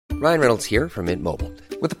Ryan Reynolds here from Mint Mobile.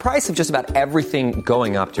 With the price of just about everything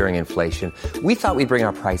going up during inflation, we thought we'd bring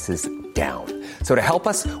our prices down. So to help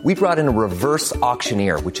us, we brought in a reverse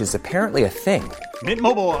auctioneer, which is apparently a thing. Mint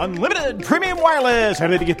Mobile Unlimited Premium Wireless. How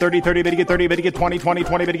to get 30, 30, bit to get 30, bit to get 20, 20,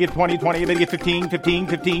 20, bit to get 20, 20, bit to get 15, 15,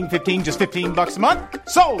 15, 15, just $15 a month?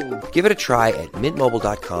 Sold! Give it a try at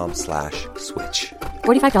mintmobile.com/switch.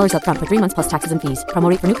 $45 up front for 3 months plus taxes and fees. Promo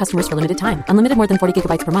rate for new customers for limited time. Unlimited more than 40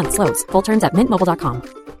 gigabytes per month. Slows full terms at mintmobile.com.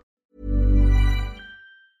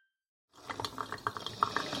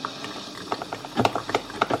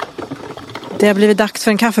 Det har blivit dags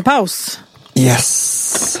för en kaffepaus.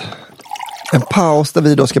 Yes. En paus där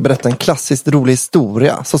vi då ska berätta en klassiskt rolig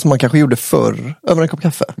historia, så som man kanske gjorde förr över en kopp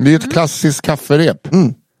kaffe. Det är ett klassiskt kafferep.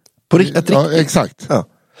 På ett riktigt. Ja, exakt. Ja.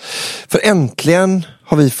 För äntligen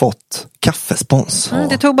har vi fått kaffespons.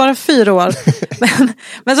 Det tog bara 4 år.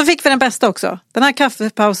 men så fick vi den bästa också. Den här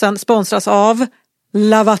kaffepausen sponsras av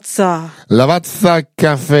Lavazza. Lavazza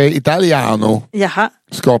Caffè Italiano. Jaha.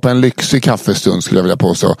 Skapa en lyxig kaffestund, skulle jag vilja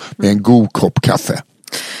påstå, med en god kopp kaffe.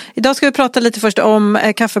 Idag ska vi prata lite först om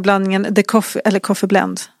kaffeblandningen The Coffee, eller Coffee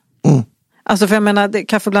Blend. Alltså för jag menar,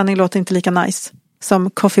 kaffeblandning låter inte lika nice som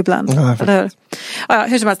Coffee Blend. Eller hur? Ja,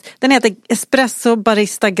 hur som helst. Den heter Espresso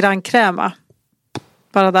Barista Gran Crema.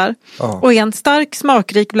 Bara där. Och är en stark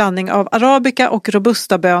smakrik blandning av arabica och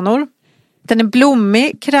robusta bönor. Den är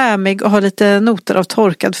blommig, krämig och har lite noter av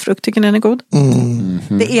torkad frukt. Tycker ni den är god?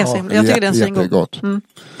 Det är så himla. Jag tycker den är så god.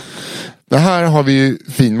 Det här har vi ju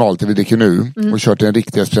finmalt det vi dricker nu och kört i en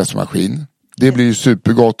riktig espressomaskin. Det blir ju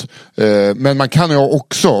supergott. Men man kan ju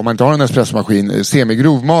också, om man inte har en espressomaskin,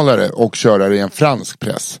 semigrovmalare och köra det i en fransk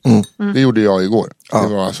press. Det gjorde jag igår. Det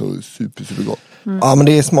var alltså supergott. Ja, men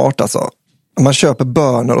det är smart alltså. Man köper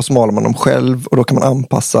bönor och så maler man dem själv, och då kan man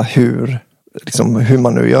anpassa hur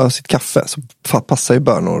man nu gör sitt kaffe, så passar ju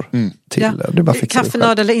bönor till. Ja. Det är bara fixa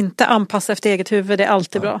kaffenörd eller inte, anpassa efter eget huvud, det är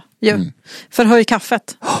alltid bra. Förhöj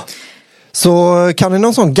kaffet. Så kan ni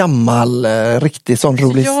någon sån gammal, riktigt sån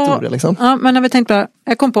rolig historia liksom? Ja, men när vi tänkte på,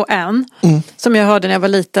 jag kom på en som jag hörde när jag var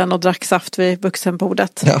liten och drack saft vid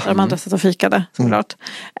vuxenbordet. Där de andra satt och fikade, såklart.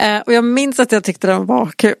 Och jag minns att jag tyckte den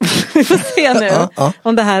var kul. Vi får se nu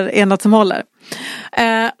om det här är något som håller.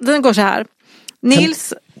 Den går så här.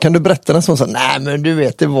 Nils... Kan du berätta den som så? Nej, men du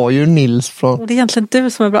vet, det var ju Nils från... Det är egentligen du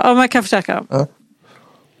som är bra. Ja, men jag kan försöka.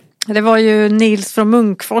 Det var ju Nils från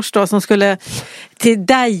Munkfors då, som skulle till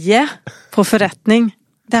Deje på förrättning.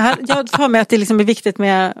 Det här, jag får med att det liksom är viktigt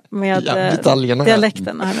med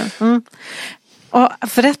dialekten. Och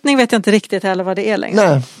förrättning vet jag inte riktigt heller vad det är längre.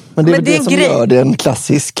 Nej, men det är det som gör det en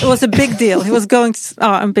klassisk. It was a big deal. He was going to,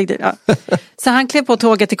 en big deal. Ja. Så han klev på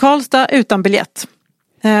tåget till Karlstad utan biljett.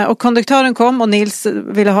 Och konduktören kom och Nils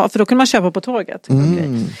ville ha, för då kunde man köpa på tåget.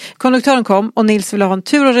 Konduktören kom och Nils ville ha en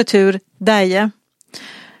tur och retur Deje.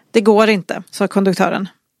 Det går inte, sa konduktören.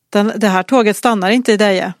 Det här tåget stannar inte i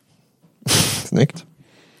Deje. Snyggt.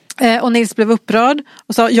 Och Nils blev upprörd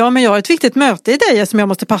och sa, ja men jag har ett viktigt möte i Deje som jag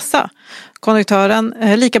måste passa. Konduktören,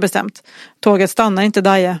 lika bestämt. Tåget stannar inte i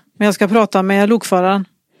Deje, men jag ska prata med lokföraren.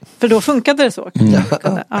 För då funkade det så.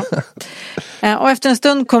 Och efter en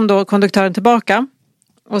stund kom då konduktören tillbaka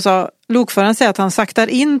och sa, lokföraren säger att han saktar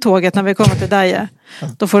in tåget när vi kommer till Deje.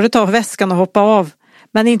 Då får du ta väskan och hoppa av.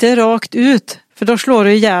 Men inte rakt ut, för då slår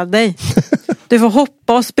du ihjäl dig. Du får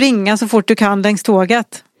hoppa och springa så fort du kan längs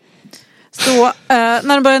tåget. Så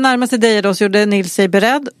när de började närma sig Deje då, så gjorde Nils sig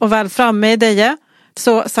beredd. Och väl framme i Deje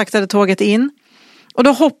så saktade tåget in. Och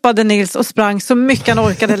då hoppade Nils och sprang så mycket han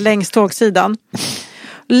orkade längs tågsidan.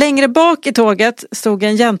 Längre bak i tåget stod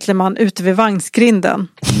en gentleman ute vid vagnsgrinden.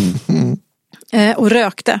 Och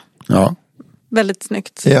rökte. Ja. Väldigt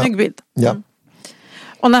snyggt. Snygg bild. Ja.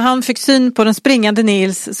 Och när han fick syn på den springande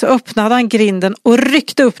Nils så öppnade han grinden och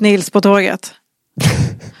ryckte upp Nils på tåget.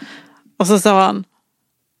 Och så sa han,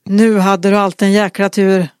 nu hade du alltid en jäkla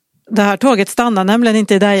tur. Det här tåget stannar nämligen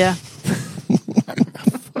inte i Deje.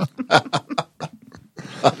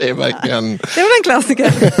 Det är verkligen... Det var en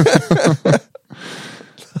klassiker.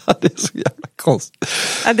 Det är så jävla konstigt.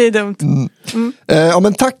 Ja, det är dumt. Ja,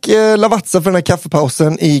 men tack Lavazza för den här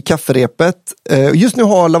kaffepausen i kafferepet. Just nu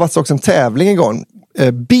har Lavazza också en tävling igång.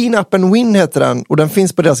 Bean Up and Win heter den, och den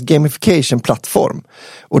finns på deras gamification-plattform.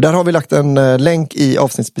 Och där har vi lagt en länk i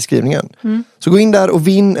avsnittsbeskrivningen. Så gå in där och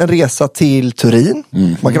vinn en resa till Turin.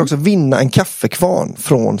 Man kan också vinna en kaffekvarn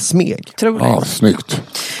från Smeg. Ja, snyggt.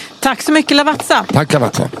 Tack så mycket Lavazza. Tack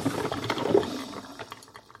Lavazza.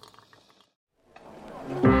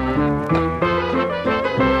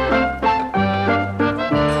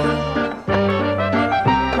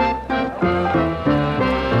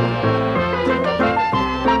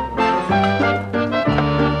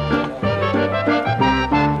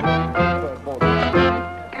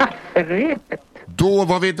 Kafferepet. Då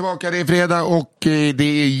var vi tillbaka, det är fredag och det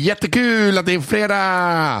är jättekul att det är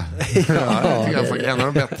fredag! En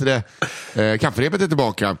av de bättre. Kafferepet är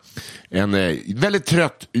tillbaka. En väldigt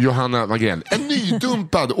trött Johanna Wagrell. En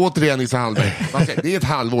nydumpad, återigen Isa Hallberg. Det är ett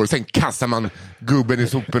halvår, sen kastar man gubben i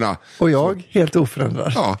soporna. Och jag, helt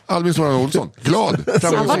oförändrad. Ja, Albin Soran Olsson. Glad.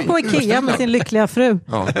 Han var på Ikea med sin lyckliga fru.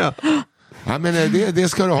 Ja. Ja, men det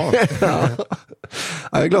ska du ha. Ja.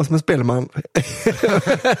 Jag är glad som en spelman.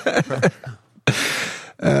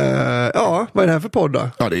 Ja, vad är det här för podd då?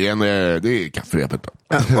 Ja, det är Kafferepet.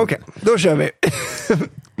 Okej, då kör vi.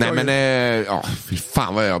 Nej men, fy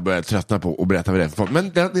fan vad jag börjar tröttna på att berätta vad det är för folk.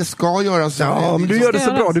 Men det ska göras. Ja, men du gör det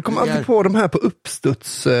så bra. Du kommer alltid på de här på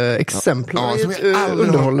uppstuds exempel.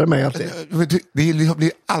 Underhåller mig alltid. Det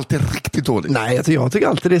blir alltid riktigt dåligt. Nej, jag tycker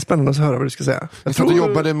alltid det är spännande att höra vad du ska säga. Jag satt och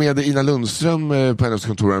jobbade med Ina Lundström på hennes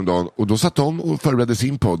kontor en dag och då satt de och förberedde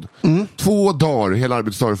sin podd. 2 dagar, hela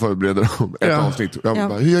arbetsdagen förberedde de ett avsnitt. Jag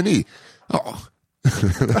bara, hur gör ni? Ja.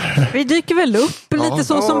 Vi dyker väl upp lite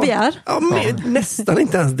så som vi är. Ja, men nästan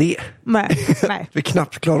inte ens det. Nej. Vi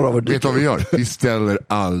knappt klarar av att dyka. Vet du vad vi gör? Vi ställer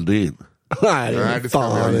aldrig in. Nej, det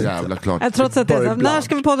ska vi göra jävla klart. Trots att det är så, när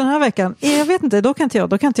ska vi på den här veckan? Jag vet inte, då kan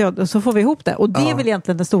inte jag. Så får vi ihop det. Och det är väl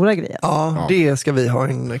egentligen den stora grejen. Ja, det ska vi ha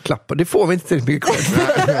en klapp på. Det får vi inte tillräckligt mycket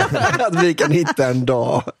kvar. Att vi kan hitta en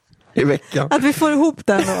dag i veckan. Att vi får ihop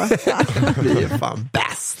den då. Vi är fan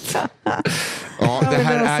bäst. Ja, det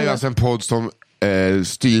här är ju alltså en podd som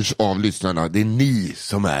styrs av lyssnarna. Det är ni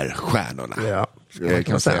som är stjärnorna. Ja,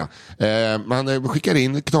 kan man säga. Man skickar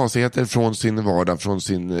in knasigheter från sin vardag, från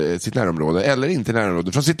sitt närområde, eller inte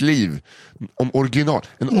närområde, från sitt liv. Om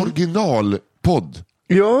en originalpodd.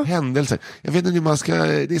 Ja. Händelser. Jag vet inte hur man ska.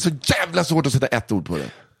 Det är så jävla svårt att sätta ett ord på det.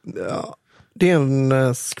 Ja. Det är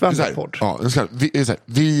en skvallerpodd. Ja,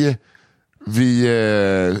 vi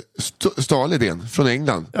stal idén från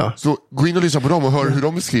England. Ja. Så gå in och lyssna på dem och hör hur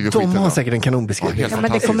de skriver skiten. De har säkert en kanonbeskrivning. Ja,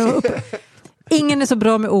 men det kommer upp. Ingen är så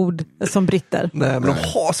bra med ord som britter. Nej, men de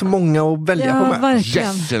har så många att välja på med.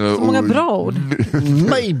 Verkligen. Yes, så många bra ord.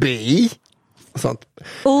 Maybe. Sånt.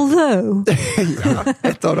 Although. Ja,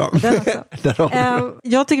 ett av dem.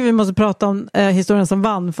 Jag tycker vi måste prata om historien som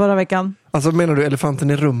vann förra veckan. Alltså menar du elefanten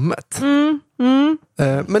i rummet?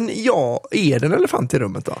 Men är det en elefant i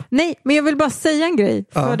rummet då? Nej, men jag vill bara säga en grej.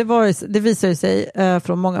 För det visar ju sig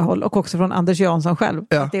från många håll och också från Anders Jansson själv.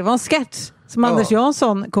 Att det var en sketch som Anders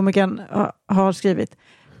Jansson, komikern, har skrivit.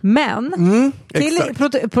 Men till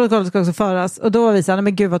protokollet ska också föras och då var vi så här,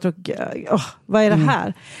 men gud vad tråkigt, vad är det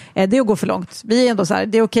här? Det är att gå för långt. Vi är ändå så här,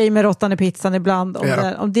 det är okej med råttan i pizzan ibland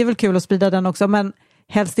om det är väl kul att sprida den också, men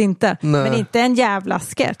helst inte. Nej. Men inte en jävla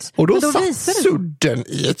sketch. Och då satt sudden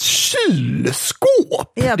i ett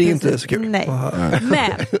kylskåp. Ja, det är inte så kul. Nej.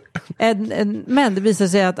 Men det visar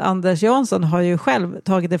sig att Anders Jansson har ju själv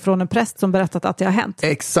tagit det från en präst som berättat att det har hänt.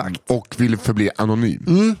 Exakt. Och vill förbli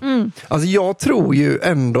anonym. Alltså jag tror ju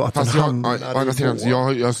ändå att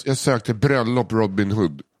jag sökte bröllop Robin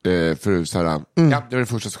Hood för såhär, det är det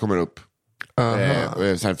första som kommer upp.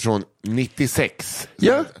 Såhär, från 96.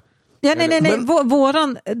 Ja. Ja, nej.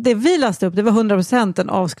 Det vi läste upp, det var 100% en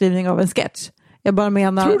avskrivning av en sketch. Jag bara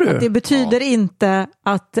menar att det betyder inte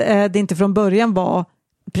att det inte från början var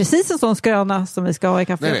precis en sån skröna som vi ska ha i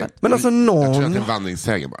kaffet. Men alltså jag tror att det är en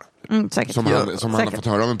vandringssägen bara. Säkert. Som han har fått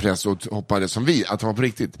höra av en press och hoppades som vi, att det var på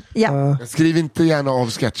riktigt. Ja. Skriv inte gärna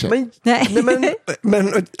av sketcher.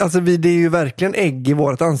 Men alltså det är ju verkligen ägg i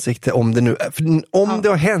vårt ansikte om det nu det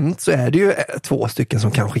har hänt så är det ju 2 stycken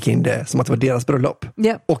som kan skicka in det som att det var deras bröllop.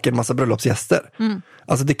 Och en massa bröllopsgäster.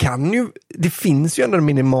 Alltså det finns ju ändå en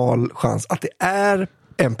minimal chans att det är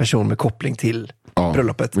en person med koppling till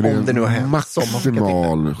bröllopet, om det nu har hänt.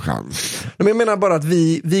 Maximal chans. Men jag menar bara att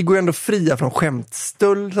vi går ändå fria från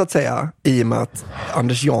skämtstöld så att säga, i och med att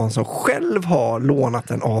Anders Jansson själv har lånat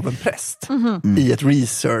den av en präst i ett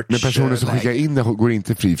research. Men personen som skickar in det går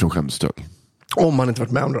inte fri från skämtstöld. Om man inte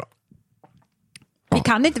varit med om det.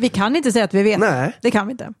 Vi kan inte säga att vi vet. Nej. Det kan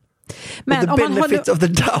vi inte. Men om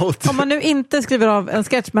man nu inte skriver av en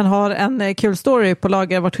sketch men har en kul story på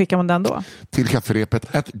lager, vart skickar man den då? Till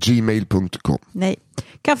kafferepet@gmail.com. Nej,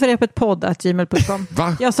 kafferepetpodd@gmail.com.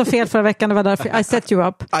 Va? Jag sa fel förra veckan, det var därför I set you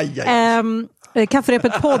up.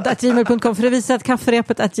 Kafferepetpodd@gmail.com, för det visar att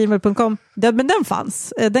kafferepet@gmail.com, men den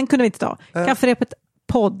fanns, den kunde vi inte ta.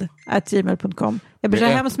 Kafferepetpodd@gmail.com. Jag ber så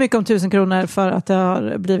hemskt mycket om 1000 kronor för att det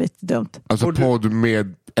har blivit dumt. Alltså podd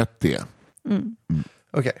med ett D.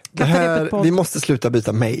 Okej, vi måste sluta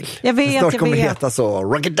byta mail. Jag vet, snart kommer det heta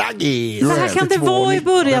så Ruggeduggy. Så här kan det vara i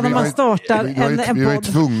början när man startar en podd. Vi var ju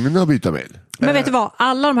tvungna att byta mail. Men vet du vad?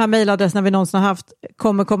 Alla de här mailadresserna vi någonsin har haft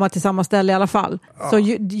kommer komma till samma ställe i alla fall. Så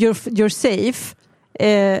you're safe.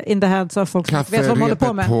 in the hands av folk som vet vad de håller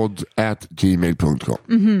på med.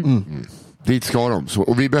 Kafferepetpodd@gmail.com. Dit ska de. Så,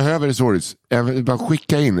 och vi behöver stories. Bara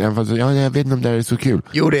skicka in. Även fast, jag vet inte om det här är så kul.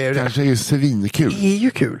 Jo, det är det. Kanske är svinkul. Det är ju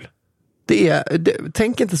kul.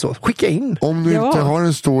 Tänk inte så. Skicka in. Om du inte har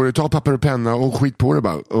en story, ta papper och penna och skit på det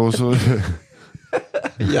bara. Och så...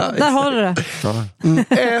 Ja, där har du det.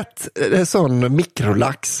 Ät sån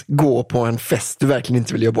mikrolax. Gå på en fest du verkligen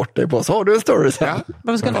inte vill göra bort dig på. Så har du en story sen. Ja.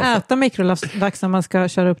 Varför ska man äta mikrolax när man ska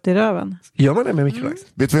köra upp det i röven? Gör man det med mikrolax?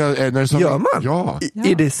 Vet du vad jag, när det så... Gör man? Ja.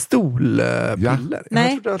 Är det stolpiller? Ja.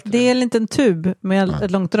 Nej, det är en liten tub med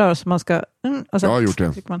ett långt rör som man ska... Jag har gjort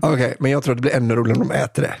det. Okej, men jag tror att det blir ännu roligare om de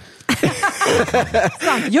äter det.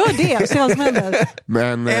 Gör det, se vad som händer.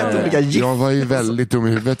 Men jag var ju väldigt dum i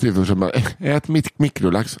huvudet. Ät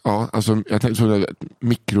mikrolax. Ja, alltså jag tänkte så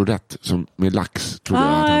mikrorätt som med lax. Det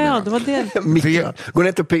var det. Gå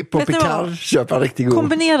ner på Picard, köpa en riktigt god.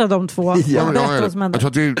 Kombinera de två. Jag tror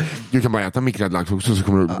att du kan bara äta mikrad lax också, så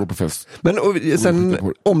kommer du gå på fest. Men sen,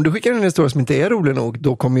 om du skickar en historia som inte är rolig nog,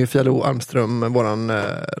 då kommer ju Fjällö Almström, våran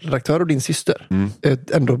redaktör och din syster,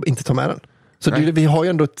 ändå inte ta med den. Så vi har ju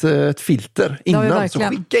ändå ett filter innan, så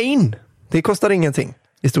skicka in. Det kostar ingenting.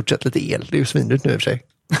 I stort sett lite el. Det är ju svindyrt nu i och för sig.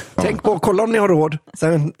 Tänk på, kolla om ni har råd.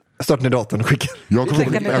 Sen startar ni datorn och skickar. Jag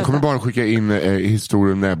kommer bara skicka in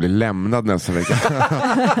historien när jag blir lämnad nästa vecka.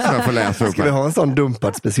 Så jag får läsa upp. Ska vi ha en sån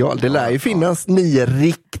dumpad special? Det lär ju finnas 9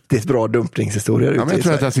 riktigt bra dumpningshistorier. Ja, men jag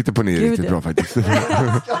tror att jag sitter på 9 riktigt bra faktiskt.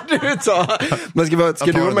 Men ska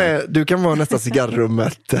du vara med? Du kan vara nästa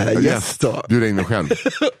cigarrummet gäst då. Du ringer själv.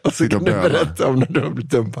 Och så kan du berätta om när du har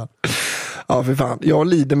blivit dumpad. Ja, för fan. Jag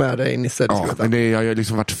lider med dig, Nisse. Ja, men jag har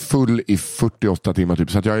liksom varit full i 48 timmar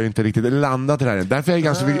typ, så att jag har inte riktigt landat det här än. Därför är jag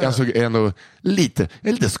ganska ändå lite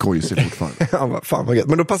skojsig fortfarande. Ja, fan vad gött.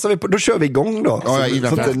 Men då passar vi på, då kör vi igång då. Ja,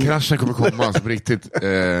 innan kraschen kommer komma alltså, på riktigt.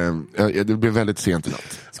 Det blir väldigt sent i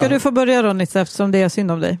natt. Ska du få börja då, Nisse, eftersom det är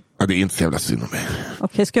synd om dig? Ja, det är inte så jävla synd om mig.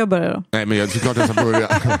 Okej, ska jag börja då? Nej, men såklart jag ska börja.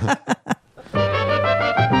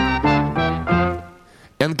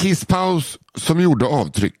 En kisspaus som gjorde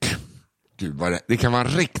avtryck. Gud, det kan vara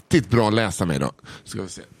riktigt bra att läsa mig då. Ska vi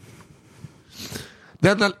se.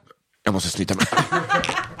 Jag måste slita mig.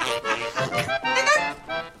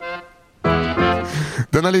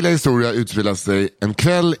 Denna lilla historia utspelar sig en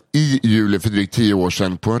kväll i juli för drygt 10 år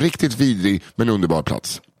sedan på en riktigt vidrig men underbar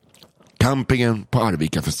plats. Campingen på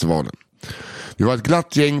Arvika-festivalen. Vi var ett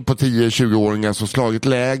glatt gäng på 10-20-åringar som slagit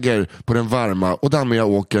läger på den varma och dammiga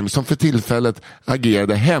åkern som för tillfället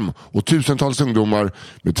agerade hem och tusentals ungdomar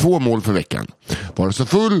med 2 mål för veckan. Vara så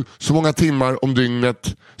full så många timmar om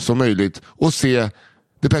dygnet som möjligt och se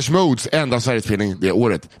Depeche Modes enda Sverigespelning det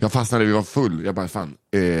året. Jag fastnade när vi var full. Jag bara, fan,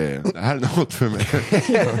 det här är något för mig.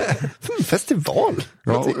 Festival?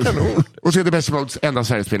 Ja, och se Depeche Modes enda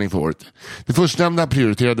Sverigespelning för året. Det förstnämnda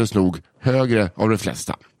prioriterades nog högre av de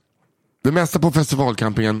flesta. Det mesta på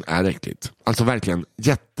festivalcampingen är äckligt. Alltså verkligen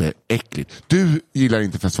jätteäckligt. Du gillar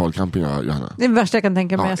inte festivalcamping, Johanna? Det är det värsta jag kan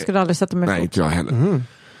tänka mig. Jag skulle aldrig sätta mig på. Nej, inte jag heller.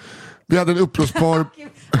 Vi hade en upplåsbar...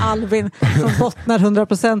 Alvin som bottnar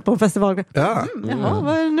 100% på en festival. Ja. Jaha,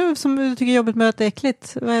 vad är det nu som du tycker är jobbigt med att det är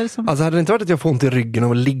äckligt? Vad är det som... Alltså hade det inte varit att jag får ont i ryggen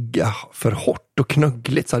och ligga för hårt och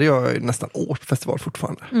knöggligt, så hade jag nästan åkt på festival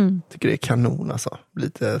fortfarande. Tycker det är kanon alltså.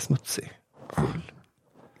 Lite smutsig.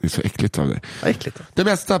 Det är så äckligt av det. Ja, äckligt. Det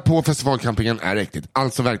mesta på festivalcampingen är äckligt.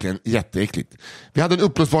 Alltså verkligen jätteäckligt. Vi hade en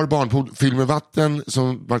upplösbar barnpool fylld med vatten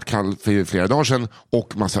som var kall för flera dagar sedan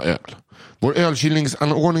och massa öl. Vår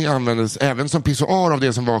ölkylningsanordning användes även som pissoar av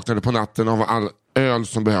det som vaknade på natten av all öl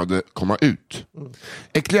som behövde komma ut.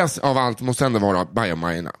 Äckligast av allt måste ändå vara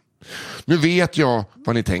bajamajorna. Nu vet jag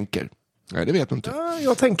vad ni tänker. Nej, det vet du inte. Ja,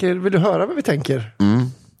 jag tänker, vill du höra vad vi tänker?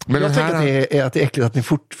 Men jag tänker att det är äckligt att ni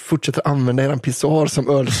fortsätter använda er pissoar som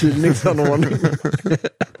ölkylningsanordning.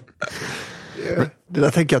 Det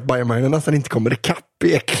där tänker jag att bajamajorna nästan inte kommer ikapp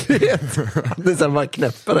i äcklighet. Det är så bara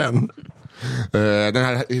knäpper den. Den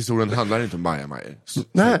här historien handlar inte om bajamajor.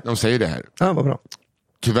 De säger det här. Ja, vad bra.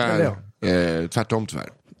 Tyvärr. Tvärtom tyvärr.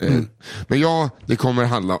 Men ja, det kommer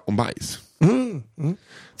handla om bajs.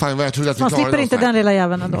 Fan, vad jag trodde att vi man slipper inte den lilla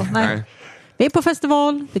jäveln ändå. Nej. Vi är på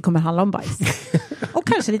festival, det kommer handla om bajs. Och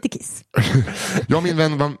kanske lite kiss. Jag och min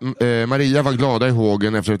vän Maria var glada i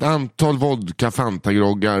hågen efter ett antal vodka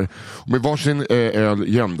Fanta-groggar och med varsin öl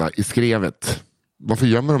gömda i skrevet. Varför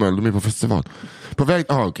gömmer de öl? De är på festival. På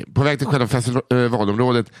väg till själva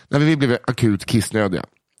festivalområdet när vi blev akut kissnödiga.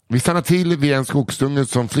 Vi stannade till vid en skogsdunge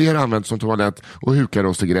som fler använt som toalett och hukade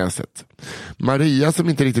oss i gräset. Maria, som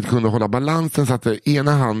inte riktigt kunde hålla balansen, satte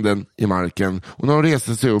ena handen i marken och när hon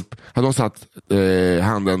reste sig upp hade hon satt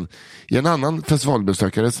handen i en annan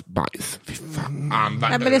festivalbesökares bajs. Fy fan.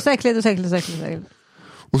 Nej, men det är så äckligt.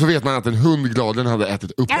 Och så vet man att en hund gladeligen hade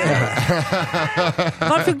ätit upp.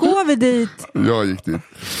 Varför går vi dit? Jag gick dit.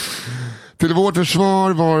 Till vårt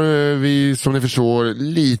försvar var vi, som ni förstår,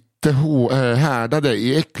 lite härdade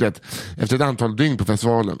i äcklet efter ett antal dygn på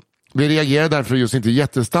festivalen. Vi reagerade därför just inte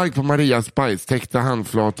jättestarkt på Marias bajstäckta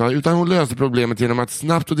handflata, utan hon löste problemet genom att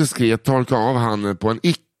snabbt och diskret torka av handen på en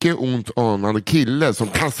icke ont anande kille som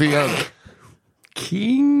passerade.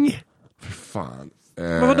 King. För fan.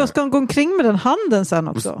 Men vadå, ska hon gå omkring med den handen sen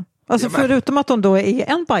också? Alltså förutom att hon då är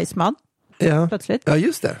en bajsman, plötsligt. Ja,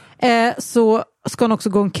 just det. Så ska hon också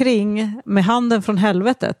gå omkring med handen från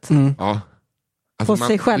helvetet. Ja. På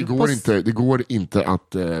sig själv. Det går inte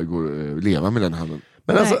att leva med den handen.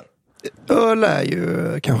 Men alltså, öl är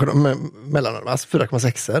ju kanske mellanöl, alltså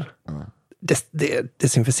 4,6. Det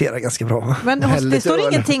desinficerar ganska bra. Men det står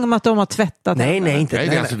ingenting om att de har tvättat. Nej, inte.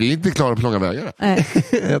 Nej. Alltså, vi är inte klara på långa vägar.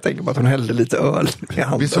 Jag tänker på att hon hällde lite öl i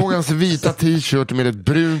handen. Vi såg hans vita t-shirt med ett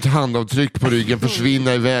brunt handavtryck på ryggen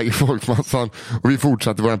försvinna iväg i folkmassan och vi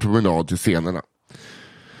fortsatte vår promenad till scenerna.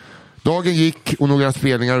 Dagen gick och några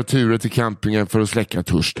spelningar och turer till campingen för att släcka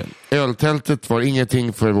törsten. Öltältet var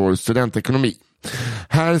ingenting för vår studentekonomi.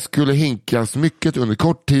 Här skulle hinkas mycket under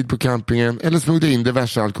kort tid på campingen eller smuggla in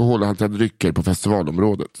diverse alkoholhaltiga drycker på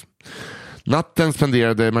festivalområdet. Natten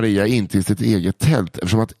spenderade Maria inte i sitt eget tält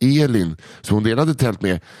eftersom att Elin, som hon delade tält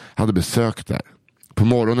med, hade besökt där. På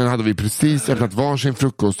morgonen hade vi precis öppnat varsin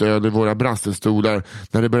frukostöl i våra brassestolar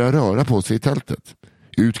när det började röra på sig i tältet.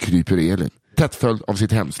 Ut kryper Elin, tättföljd av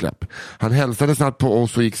sitt hemsläpp. Han hälsade snabbt på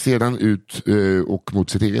oss och gick sedan ut och mot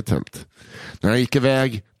sitt eget tält. När han gick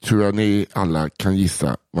iväg tror jag ni alla kan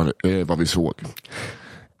gissa vad vi såg.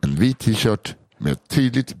 En vit t-shirt med ett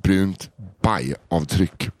tydligt brunt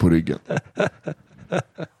bajavtryck på ryggen.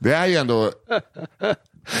 Det är ju ändå...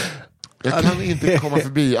 Jag kan inte komma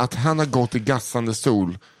förbi att han har gått i gassande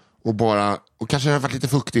sol och kanske har varit lite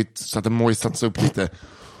fuktigt så att det mojsats upp lite.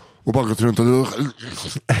 Och bara gått runt och men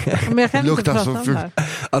jag kan inte prata om det här.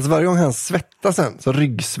 Alltså varje gång han svettar sen så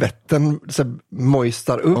ryggsvetten så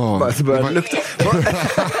mojstar upp så börjar det lukta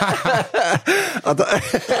att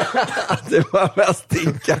det bara börjar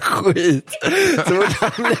stinka skit så det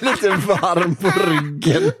blir lite varm på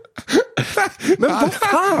ryggen. Men vad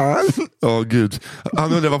fan? Gud.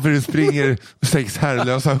 Han undrar varför det springer 6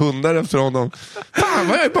 herrlösa hundar efter honom. Fan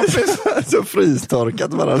vad jag är poppis. Så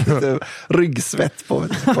frystorkat bara lite ryggsvett på.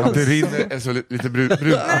 Det rinner så lite brunt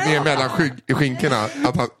ner mellan skinkorna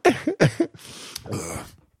att han...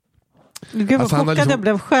 Gud vad chockad liksom... jag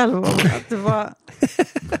blev själv att det var...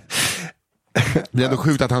 Det är ändå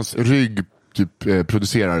sjukt att hans rygg typ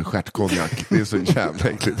producerar stjärtkonjak. Det är så jävla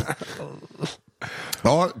äckligt.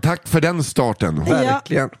 Ja, tack för den starten.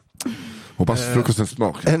 Verkligen. Hoppas frukostens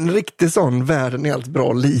smak. En riktig sån världen är allt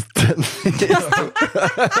bra liten.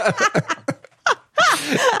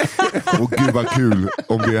 Och gud vad kul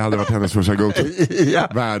om det hade varit hennes första go-to. Ja.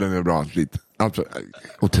 Världen är bra allt lite.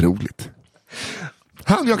 Otroligt.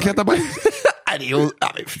 Han jag klättrar bara.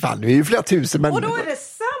 Fan, det är ju flera tusen människor. Och då är det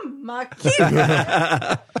samma kille.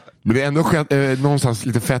 Men det är ändå någonstans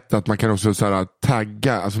lite fett att man kan också så här,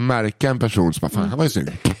 tagga, alltså märka en person som bara, fan han var ju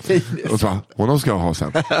snygg. Och så bara, honom ska jag ha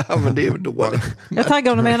sen. Ja men det är ju dåligt. Jag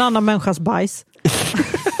taggar honom med en annan människas bajs.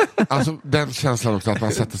 Alltså den känslan också att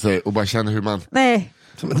man sätter sig och bara känner hur man... Nej.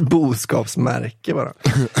 Som ett boskapsmärke bara.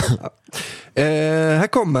 Här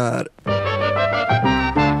kommer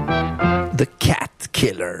The Cat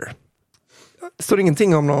Killer. Det står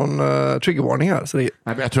ingenting om någon triggervarning här. Så det...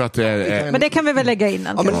 Nej, men jag tror att det är... Men det kan vi väl lägga in.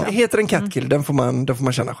 Ja, men heter en Cat Killer, den får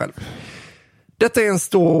man känna själv. Detta är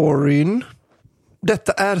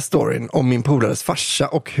storyn om min polares farsa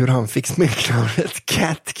och hur han fick smeknamnet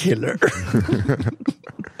Cat Killer.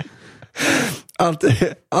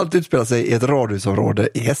 Allt utspelar sig i ett radhusområde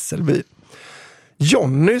i Hässelby.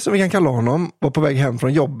 Johnny, som vi kan kalla honom, var på väg hem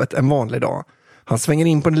från jobbet en vanlig dag. Han svänger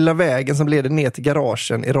in på den lilla vägen som leder ner till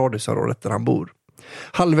garagen i radhusområdet där han bor.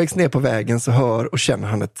 Halvvägs ner på vägen så hör och känner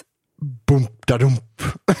han ett bump-da-dump.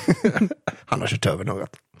 Han har kört över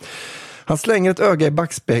något. Han slänger ett öga i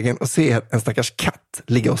backspegeln och ser en stackars katt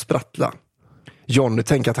ligga och sprattla. Johnny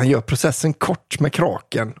tänker att han gör processen kort med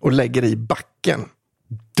kraken och lägger i backen.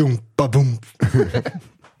 Dumpa-bump.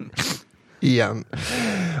 Igen.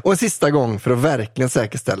 Och en sista gång för att verkligen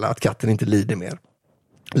säkerställa att katten inte lider mer.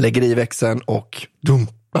 Lägger i växeln och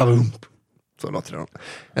dumpa-bump. Så låter det.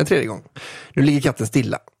 En tredje gång. Nu ligger katten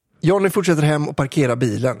stilla. Johnny fortsätter hem och parkerar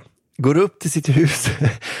bilen. Går upp till sitt hus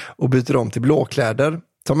och byter om till blåkläder.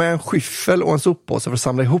 tar med en skyffel och en soppåse för att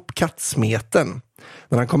samla ihop kattsmeten.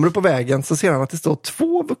 När han kommer upp på vägen så ser han att det står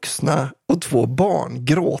 2 vuxna och 2 barn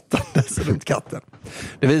gråtandes runt katten.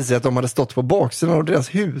 Det visar sig att de hade stått på baksidan av deras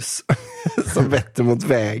hus som vetter mot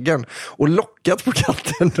vägen och lockat på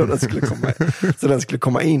katten då den skulle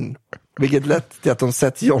komma in. Vilket lett till att de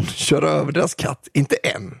sett John köra över deras katt, inte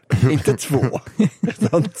 1, inte 2,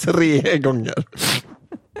 utan 3 gånger.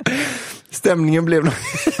 Stämningen blev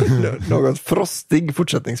något frostig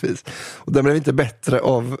fortsättningsvis. Och den blev inte bättre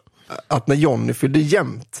av att när Johnny fyllde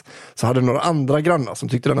jämnt så hade några andra grannar som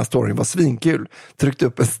tyckte den här storyn var svinkul tryckt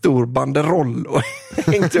upp en stor banderoll och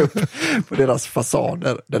hängt upp på deras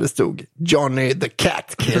fasader där det stod Johnny the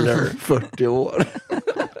Cat Killer 40 år.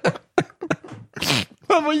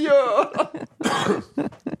 Vad gör han?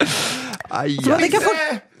 Aj,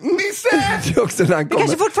 Nisse! Vi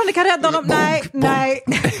kanske fortfarande kan rädda honom. Nej.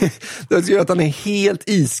 Det ska göra att han är helt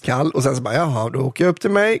iskall och sen så bara, jaha, då åker jag upp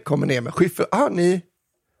till mig, kommer ner med skyffel.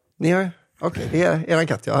 Ni har, okej, det är eran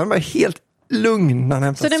katt. Ja. Han var helt lugn när han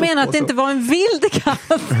hämtade. Så du menar att det inte var en vild katt?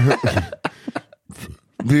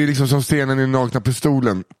 Det är liksom som scenen i Nakna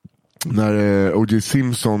pistolen. När O.J.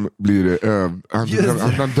 Simpson blir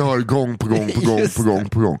han dör gång på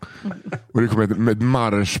gång. Och det kommer med ett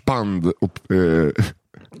marschband upp. Det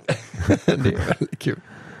är väldigt kul.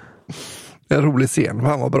 Det är en rolig scen.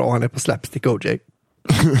 Han var bra, han är på slapstick O.J.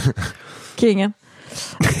 Kingen.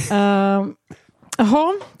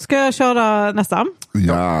 Jaha, ska jag köra nästa?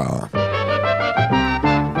 Ja.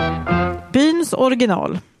 Byns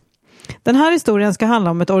original. Den här historien ska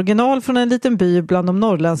handla om ett original från en liten by bland de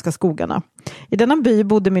norrländska skogarna. I denna by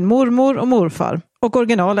bodde min mormor och morfar och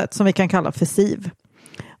originalet som vi kan kalla för Siv.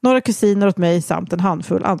 Några kusiner åt mig samt en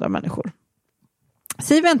handfull andra människor.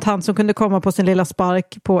 Siv är en tant som kunde komma på sin lilla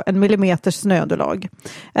spark på 1 millimeters snöunderlag.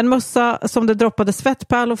 En mössa som det droppade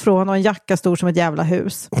svettpärlor från och en jacka stor som ett jävla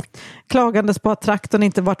hus. Klagandes på att traktorn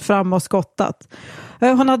inte varit framme och skottat.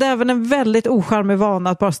 Hon hade även en väldigt ocharmig vana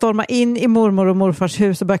att bara storma in i mormor och morfars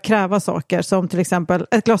hus och börja kräva saker som till exempel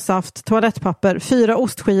ett glas saft, toalettpapper, 4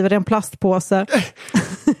 ostskivor i en plastpåse,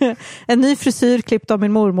 en ny frisyr klippt av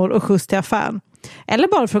min mormor och skjuts till affären. Eller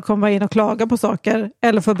bara för att komma in och klaga på saker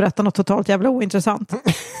eller för att berätta något totalt jävla ointressant.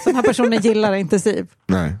 Så den här personen gillar inte Siv.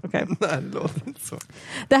 Nej. Okay. Nej, det låter inte så.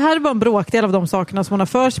 Det här är bara en bråkdel av de sakerna som hon har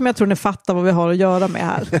för sig, men jag tror ni fattar vad vi har att göra med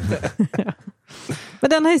här. Men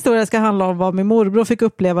denna historia ska handla om vad min morbror fick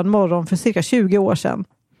uppleva en morgon för cirka 20 år sedan.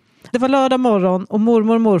 Det var lördag morgon och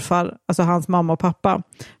mormor och morfar, alltså hans mamma och pappa,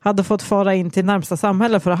 hade fått fara in till närmsta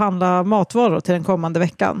samhälle för att handla matvaror till den kommande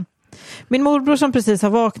veckan. Min morbror som precis har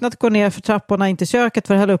vaknat går ner för trapporna in till köket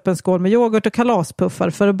för att hälla upp en skål med yoghurt och kalaspuffar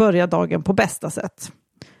för att börja dagen på bästa sätt.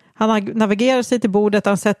 Han navigerar sig till bordet,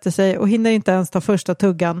 han sätter sig och hinner inte ens ta första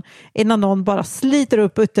tuggan innan någon bara sliter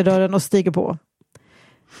upp ytterdörren och stiger på.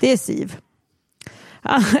 Det är Siv.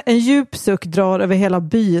 En djup suck drar över hela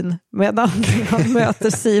byn medan han möter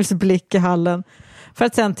Sivs blick i hallen för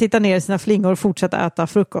att sen titta ner i sina flingor och fortsätta äta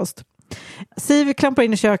frukost. Siv klampar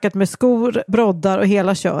in i köket med skor, broddar och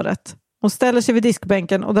hela köret. Hon ställer sig vid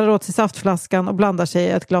diskbänken och drar åt sig saftflaskan och blandar sig i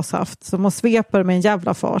ett glas saft som hon sveper med en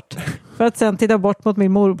jävla fart för att sen titta bort mot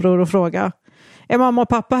min morbror och fråga: är mamma och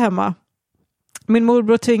pappa hemma? Min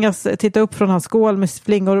morbror tvingas titta upp från hans skål med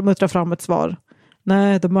flingor och muttrar fram ett svar: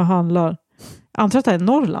 nej, de handlar. Antar att det är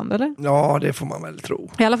Norrland, eller? Ja, det får man väl tro.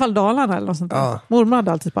 I alla fall Dalarna eller något sånt där. Ja. Mormor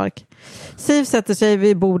hade alltid spark. Siv sätter sig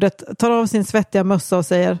vid bordet, tar av sin svettiga mössa och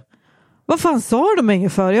säger: vad fan sa de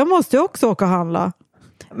inget för? Jag måste ju också åka och handla.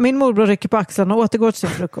 Min morbror rycker på axlarna och återgår till sin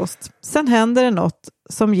frukost. Sen händer det något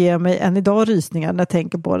som ger mig än idag rysningar när jag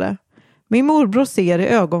tänker på det. Min morbror ser i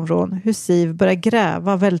ögonvrån hur Siv börjar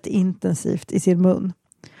gräva väldigt intensivt i sin mun.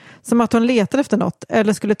 Som att hon letar efter något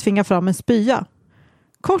eller skulle tvinga fram en spya.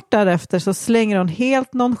 Kort därefter så slänger hon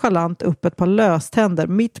helt nonchalant upp ett par löständer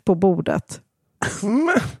mitt på bordet.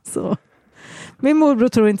 Så. Min morbror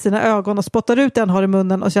tror inte sina ögon och spottar ut det han har i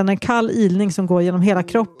munnen och känner en kall ilning som går genom hela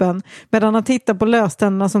kroppen medan han tittar på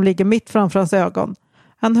löständerna som ligger mitt framför hans ögon.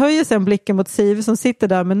 Han höjer sen blicken mot Siv som sitter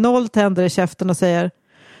där med 0 tänder i käften och säger: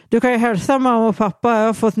 du kan ju hälsa mamma och pappa, jag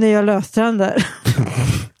har fått nya löständer.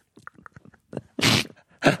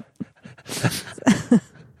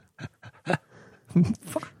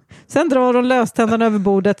 Sen drar hon löständerna över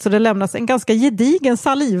bordet så det lämnas en ganska gedigen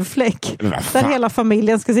salivfläck där hela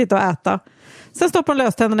familjen ska sitta och äta. Sen stoppar hon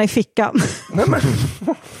löständerna i fickan. Nej, men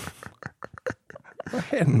vad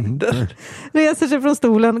händer? Reser sig från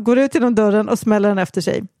stolen, går ut genom dörren och smäller den efter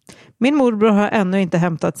sig. Min morbror har ännu inte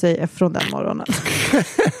hämtat sig från den morgonen.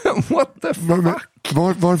 What the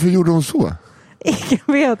fuck? Varför gjorde hon så? Ingen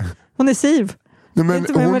vet. Hon är Siv. Nej, men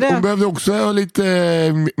Inte med det. hon behövde också ha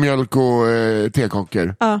lite mjölk och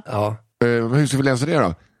tekocker. Ja. Hur ska vi läsa det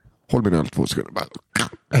då? Håll min öl 2 sekunder.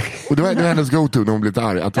 Och det var hennes go-to när hon blev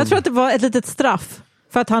arg. Att hon... Jag tror att det var ett litet straff.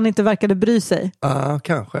 För att han inte verkade bry sig. Ja,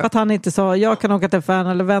 kanske. För att han inte sa, jag kan åka till affären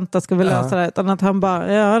eller vänta, ska vi lösa det? Utan att han bara,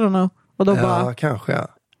 I don't know. Och då bara... kanske, ja.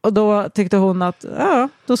 Och då tyckte hon att,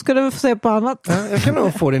 då ska du få se på annat. Ja, jag kan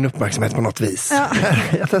nog få din uppmärksamhet på något vis. Ja.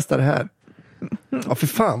 Jag testar det här. Ja, för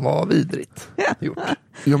fan vad vidrigt gjort.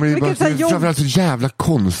 Ja, men det är framförallt så jävla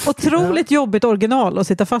konst. Otroligt jobbigt original att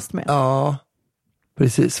sitta fast med. Ja,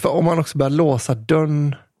 precis. För om man också börjar låsa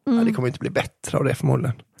dörren, det kommer inte bli bättre av det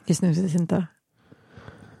förmodligen. Just nu sitter inte.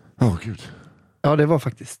 Gud. Ja, det var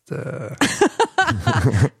faktiskt...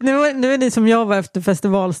 Nu är ni som jag var efter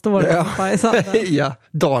festivalståret. Ja,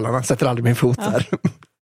 Dalarna sätter aldrig min fot här.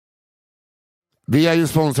 Vi är ju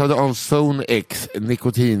sponsrade av Zone X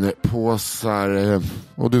nikotinpåsar.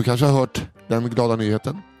 Och du kanske har hört den glada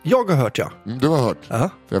nyheten? Jag har hört, ja. Du har hört? Ja.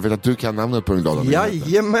 För jag vet att du kan namnet på den glada nyheten.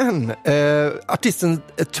 Jajamän. Artisten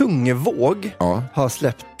Tungevåg har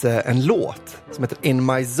släppt en låt som heter In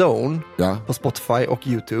My Zone på Spotify och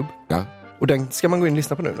YouTube. Ja. Och den ska man gå in och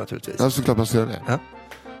lyssna på nu naturligtvis. Ja, såklart man ser det. Ja.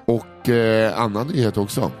 Och annan nyhet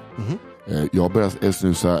också. Jag börjar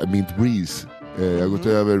snusa Mint Breeze. Jag har gått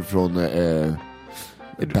över från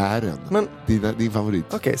bären. Men, din favorit.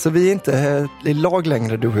 Okej, så vi är inte i lag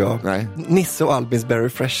längre, du och jag. Nej. Nisse och Albins Berry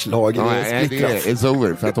Fresh-lag. Nej, det är it's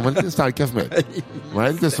over. För att de är lite starka för mig. De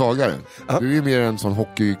är lite svagare. Du är ju mer en sån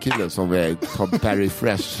hockeykille som tar Berry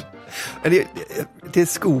Fresh. Det är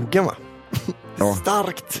skogen, va? Ja.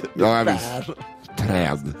 Starkt. Ja,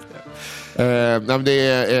 träd. Det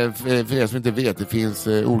är, för er som inte vet, det finns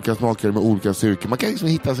olika smaker med olika styrkor. Man kan liksom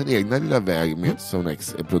hitta sin egna lilla väg med Zone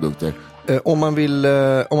X-produkter. Om man vill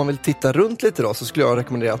titta runt lite då, så skulle jag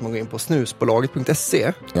rekommendera att man går in på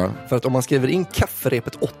snusbolaget.se. För att om man skriver in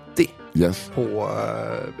kafferepet 80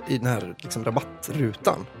 i den här liksom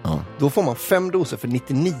rabattrutan, då får man 5 doser för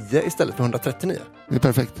 99 istället för 139. Det är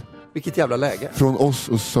perfekt. Vilket jävla läge. Från oss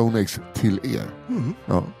och Zone X till er.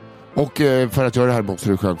 Ja. Och för att göra det här måste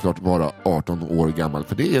du självklart vara 18 år gammal.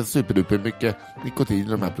 För det är superduper mycket nikotin i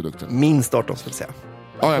de här produkterna. Minst 18 skulle jag säga.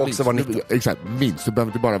 Ja, också var 19. Exakt, minst. Du behöver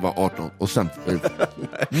inte bara vara 18 och sen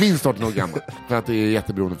minst 18 år gammal. För att det är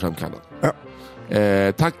jätteberoendeframkallat. Ja.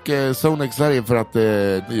 Tack Zone X Sverige för att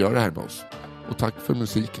ni gör det här med oss. Och tack för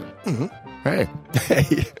musiken. Hej.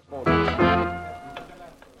 Hej.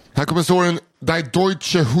 Här kommer storyn Die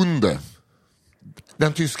Deutsche Hunde.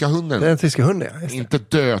 Den tyska hunden. Den tyska hunden, ja. Inte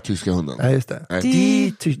dö tyska hunden. Nej, just det.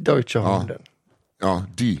 Die Deutsche Hunden. Ja,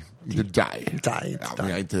 die. Inte die. Die. Men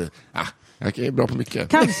jag är inte... jag är bra på mycket.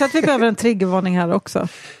 Kanske att vi behöver en triggervarning här också.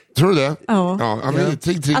 Tror du det? Ja. Men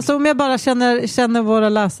trigg. Alltså om jag bara känner våra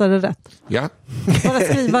läsare rätt. Ja. Våra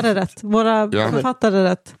skrivare rätt. Våra författare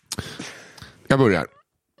rätt. Jag börjar.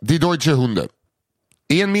 Die Deutsche Hunde.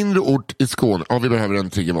 I en mindre ort i Skåne. Vi behöver en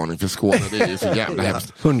triggervarning för Skåne. Det är så jävla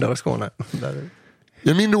hemskt. Hundar i Skåne. I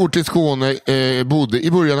en mindre ort i Skåne bodde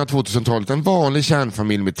i början av 2000-talet en vanlig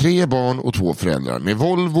kärnfamilj med 3 barn och 2 föräldrar. Med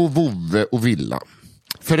Volvo, vovve och villa.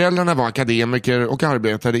 Föräldrarna var akademiker och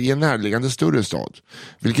arbetade i en närliggande större stad.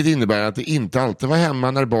 Vilket innebär att de inte alltid var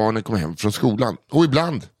hemma när barnen kom hem från skolan. Och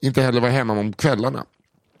ibland inte heller var hemma om kvällarna.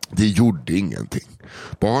 Det gjorde ingenting.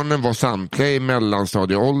 Barnen var samtliga i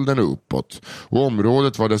mellanstadieåldern och uppåt. Och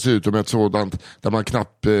området var dessutom ett sådant där man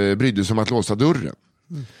knappt brydde sig om att låsa dörren.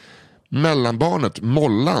 Mellanbarnet,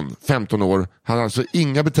 Mollan, 15 år, hade alltså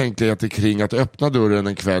inga betänkligheter kring att öppna dörren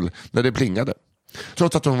en kväll när det plingade.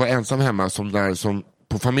 Trots att hon var ensam hemma som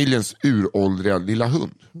på familjens uråldriga lilla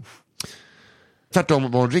hund.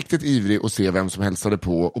 Tvärtom var hon riktigt ivrig att se vem som hälsade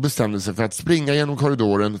på och bestämde sig för att springa genom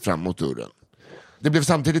korridoren fram mot dörren. Det blev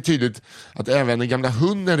samtidigt tydligt att även den gamla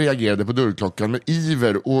hunden reagerade på dörrklockan med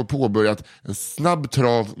iver och påbörjat en snabb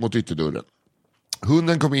trav mot ytterdörren.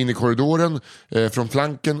 Hunden kom in i korridoren från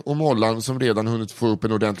flanken och Mollan, som redan hunnit få upp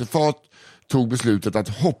en ordentlig fart, tog beslutet att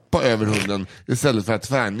hoppa över hunden istället för att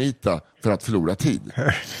tvärnita för att förlora tid.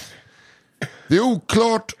 Det är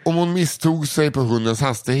oklart om hon misstog sig på hundens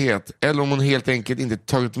hastighet eller om hon helt enkelt inte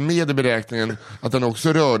tagit med i beräkningen att den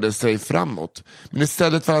också rörde sig framåt. Men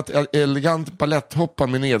istället för att elegant baletthoppa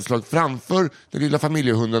med nedslag framför den lilla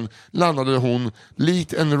familjehunden landade hon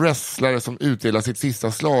likt en wrestlare som utdelar sitt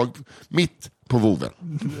sista slag mitt på voven.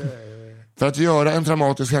 För att göra en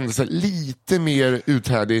dramatisk händelse lite mer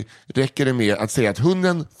uthärdig räcker det med att säga att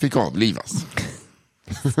hunden fick avlivas.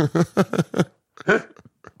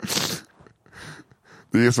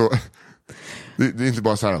 Det är så. Det är inte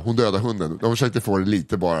bara så här, hon dödar hunden. De försökte få det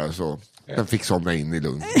lite bara så Den fick somna in i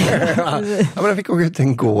Lund. Ja, men den fick åka ut till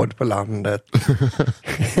en gård på landet.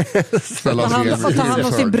 Ta hand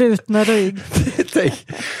om sin brutna rygg.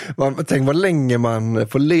 Tänk vad länge man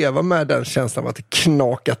får leva med den känslan av att det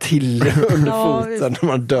knakar till under foten när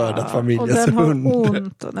man dödat familjens hund. Och den har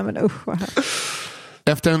ont. Nej, men usch vad här.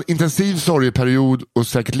 Efter en intensiv sorgeperiod och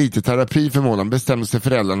säkert lite terapi för månaden bestämde sig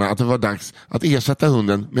föräldrarna att det var dags att ersätta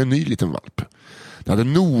hunden med en ny liten valp. De hade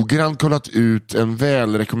noggrant kollat ut en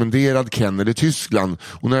välrekommenderad kennel i Tyskland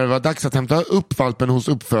och när det var dags att hämta upp valpen hos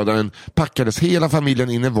uppfödaren packades hela familjen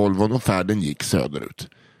in i Volvon och färden gick söderut.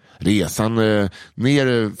 Resan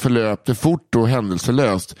ner förlöpte fort och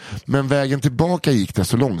händelselöst, men vägen tillbaka gick det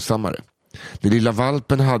så långsammare. Den lilla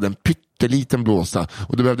valpen hade en pytteliten blåsa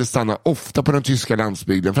och det behövde stanna ofta på den tyska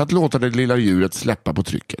landsbygden för att låta det lilla djuret släppa på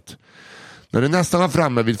trycket. När det nästan var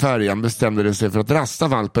framme vid färjan bestämde det sig för att rasta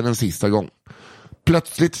valpen en sista gång.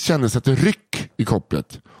 Plötsligt kändes ett ryck i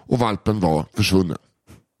kopplet och valpen var försvunnen.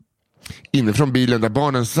 Inifrån bilen där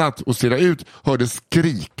barnen satt och stirrade ut hördes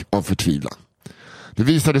skrik av förtvivlan. Det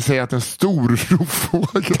visade sig att en stor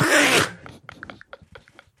rovfågel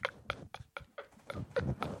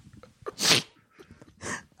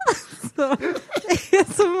Så, det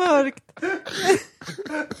är så mörkt.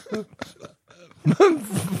 Men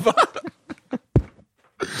va?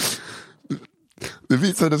 Det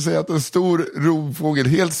visade sig att en stor rovfågel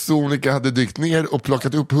helt sonika hade dykt ner och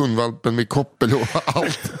plockat upp hundvalpen med koppel och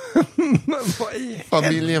allt.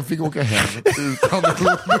 Familjen fick åka hem utan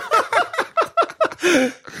hund.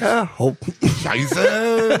 Jaha.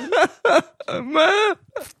 Scheisse!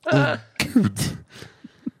 Gud.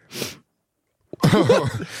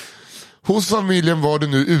 Hos familjen var det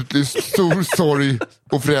nu utlyst stor sorg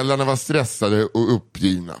och föräldrarna var stressade och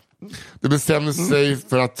uppgivna. De bestämde sig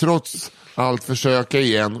för att trots allt försöka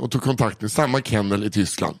igen och tog kontakt med samma kennel i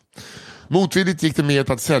Tyskland. Motvilligt gick det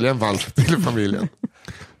med att sälja en valp till familjen.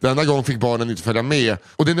 Denna gång fick barnen inte följa med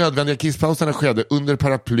och de nödvändiga kisspauserna skedde under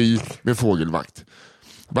paraply med fågelvakt.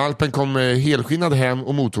 Valpen kom helskinnad hem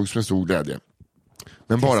och mottogs med stor glädje.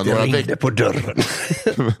 Men bara några veckor på dörren.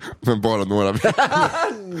 Men bara några veckor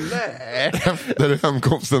efter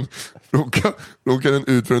hemkomsten råkade den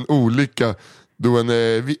ut för en olycka då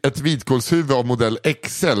ett vitkålshuvud av modell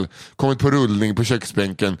XL kommit på rullning på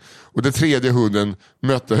köksbänken och den tredje hunden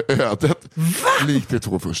mötte ödet likt de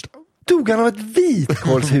två första. Dog han av ett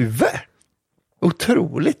vitkålshuvud?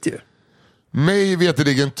 Otroligt ju. Mig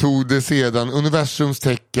veterligen tog det sedan universums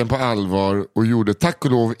tecken på allvar och gjorde tack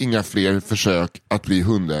och lov inga fler försök att bli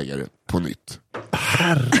hundägare på nytt.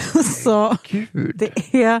 Så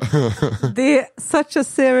det är such a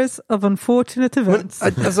series of unfortunate events.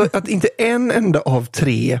 Men, alltså, att inte en enda av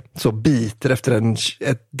tre så biter efter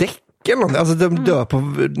ett däck eller någonting. Alltså de dör på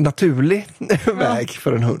naturlig väg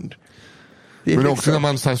för en hund. Men liksom också när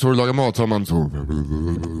man står och lagar mat så har man så...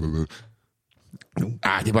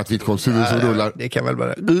 det är bara ett vitkålshuvud som rullar. Det kan väl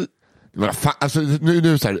bara... Men fan, alltså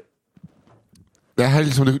nu så här. Det här är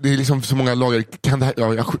liksom, det är liksom så många lager. Kan det här,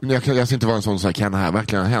 jag ser inte vara en sån så här, kan det här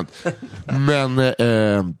verkligen ha hänt? Men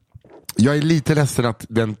jag är lite ledsen att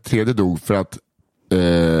den tredje dog för att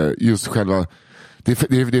just själva det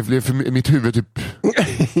är för mitt huvud typ.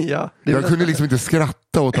 Ja, jag kunde liksom inte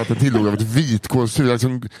skratta åt att den tillog av ett vitkålshuvud,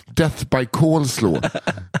 liksom death by coleslaw.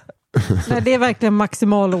 Nej, det är verkligen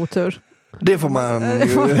maximal otur. Det får man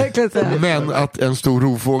verkligen säga. Men att en stor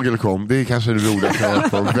rovfågel kom, det är kanske det roligaste jag har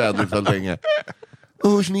hört på väldigt länge.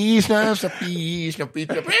 Gud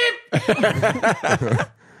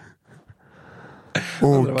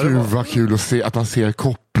vad kul att se att man ser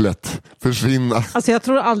kopplet försvinna. Alltså jag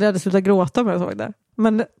tror aldrig jag hade slutat gråta om jag såg det.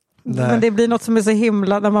 Men det blir något som är så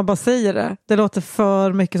himla när man bara säger det. Det låter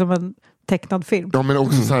för mycket som en tecknad film. Ja, men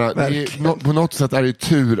också så här, på något sätt är det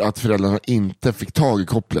tur att föräldrarna inte fick tag i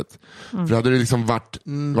kopplet. För hade det liksom varit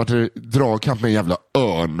dragkamp med en jävla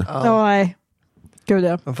örn. Ja, nej. Gud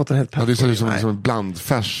ja. Man fått en helt det är som en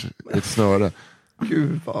blandfärs i ett snöre.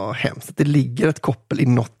 Gud vad hemskt att det ligger ett koppel i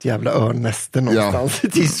något jävla örnnäste någonstans i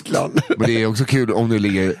Tyskland. Men det är också kul om det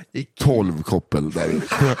ligger 12 koppel där.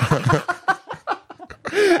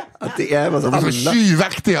 Att det är de är så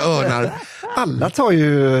tjuvaktiga örnar. Alla tar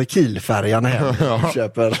ju Kielfärjan hem och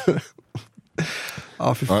köper.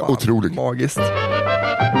 Ja, fy fan. Otroligt. Magiskt.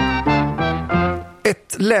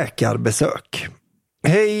 Ett läkarbesök.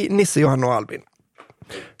 Hej Nisse, Johanna och Albin.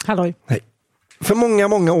 Halloj. Hej. För många,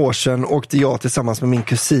 många år sedan åkte jag tillsammans med min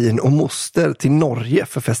kusin och moster till Norge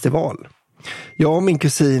för festival. Jag och min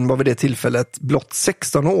kusin var vid det tillfället blott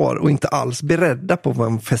 16 år och inte alls beredda på vad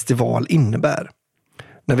en festival innebär.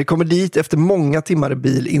 När vi kommer dit efter många timmar i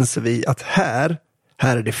bil inser vi att här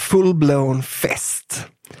är det full-blown fest.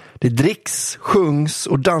 Det dricks, sjungs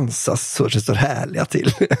och dansas så det står härliga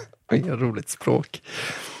till. Inget roligt språk.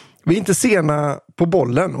 Vi är inte sena på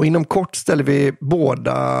bollen och inom kort sitter vi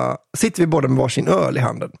båda med varsin öl i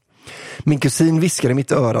handen. Min kusin viskar i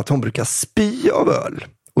mitt öra att hon brukar spy av öl.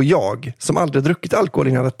 Och jag, som aldrig druckit alkohol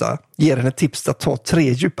innan detta, ger henne tips att ta 3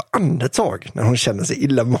 djupa andetag när hon känner sig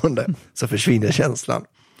illamående. Så försvinner känslan.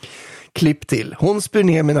 Klipp till. Hon spyr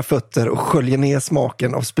ner mina fötter och sköljer ner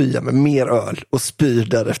smaken av spya med mer öl och spyr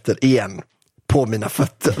därefter igen på mina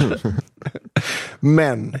fötter.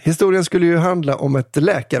 Men historien skulle ju handla om ett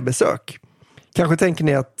läkarbesök. Kanske tänker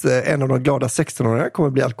ni att en av de glada 16-åringarna kommer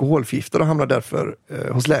bli alkoholförgiftad och hamnar därför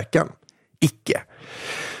hos läkaren. Icke.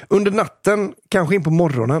 Under natten, kanske in på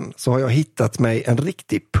morgonen, så har jag hittat mig en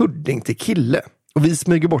riktig pudding till kille. Och vi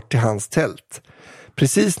smyger bort till hans tält.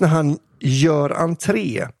 Precis när han gör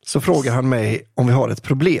entré så frågar han mig om vi har ett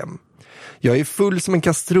problem. Jag är full som en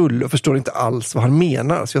kastrull och förstår inte alls vad han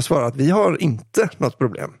menar, så jag svarar att vi har inte något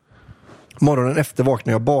problem. Morgonen efter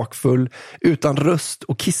vaknar jag bakfull, utan röst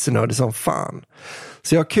och kissnödig som fan.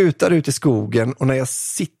 Så jag kutar ut i skogen och när jag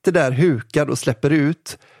sitter där hukad och släpper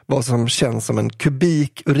ut vad som känns som en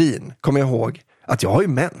kubik urin kommer jag ihåg att jag har ju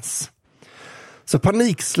mens. Så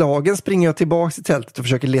panikslagen springer jag tillbaka till tältet och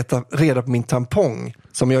försöker leta reda på min tampong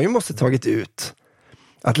som jag ju måste tagit ut.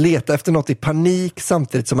 Att leta efter något i panik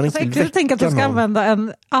samtidigt som man inte vill väcka någon. Jag tänker att du ska använda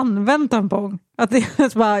en använd tampong. Att det är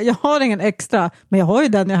så bara, jag har ingen extra, men jag har ju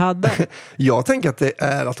den jag hade. Jag tänker att det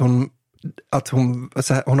är att hon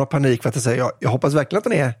har panik för att säga, jag hoppas verkligen att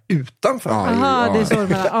den är utanför. Aha, det är så du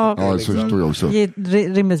menar. Ja, så står jag också.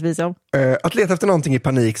 Rimligtvis ja. Att leta efter någonting i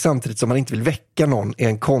panik samtidigt som man inte vill väcka någon är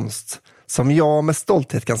en konst som jag med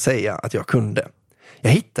stolthet kan säga att jag kunde.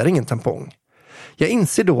 Jag hittar ingen tampong. Jag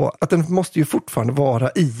inser då att den måste ju fortfarande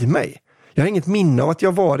vara i mig. Jag har inget minne av att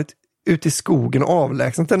jag varit ute i skogen och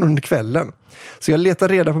avlägsnat den under kvällen. Så jag letar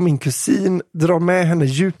reda på min kusin, drar med henne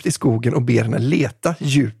djupt i skogen och ber henne leta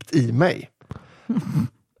djupt i mig.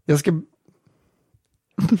 Jag ska...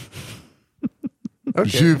 Okay.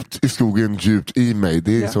 Djupt i skogen, djupt i mig.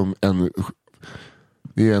 Det är som en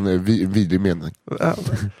vidrig mening.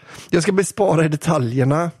 Jag ska bespara i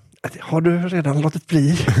detaljerna. Har du redan låtit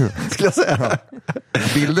bli? Skulle jag säga.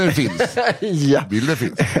 Bilder finns. Ja. Bilder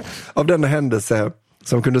finns. Av denna händelse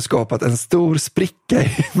som kunde skapat en stor spricka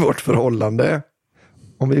i vårt förhållande.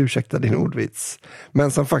 Om vi ursäktar din ordvits.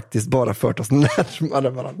 Men som faktiskt bara fört oss närmare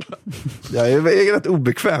varandra. Jag är rätt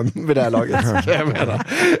obekväm vid det här laget. Jag menar.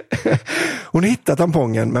 Hon hittar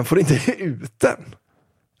tampongen men får inte ut den.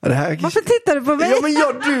 Varför tittar du på mig? Ja, men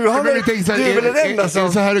du har väl den enda som... Är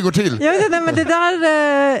det så här det går till? Jag vet inte, men det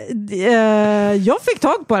där... jag fick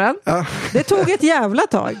tag på den. Ja. Det tog ett jävla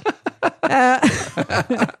tag.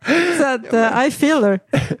 Så att I feel her.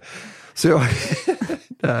 Så jag...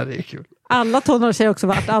 Det här är kul. Alla tonårstjejer har också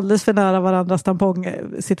varit alldeles för nära varandras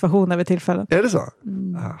tampongsituationer vid tillfällen. Är det så?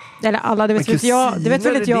 Eller alla, det vet väl jag. Det vet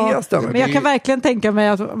väl inte jag. Men jag kan verkligen tänka mig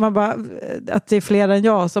att man bara, att det är fler än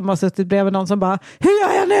jag som har suttit bredvid någon som bara, hur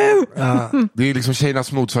gör jag nu? Det är liksom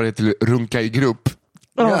tjejernas motsvarighet till runka i grupp.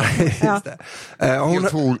 Ja, just det. Helt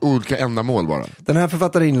två olika ändamål bara. Den här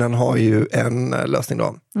författarinnan har ju en lösning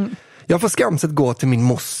då. Jag får skamset gå till min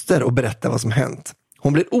moster och berätta vad som hänt.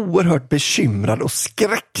 Hon blir oerhört bekymrad och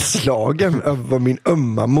skräckslagen över vad min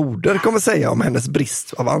ömma moder kommer säga om hennes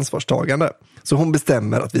brist av ansvarstagande. Så hon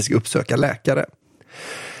bestämmer att vi ska uppsöka läkare.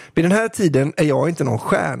 Vid den här tiden är jag inte någon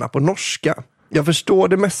stjärna på norska. Jag förstår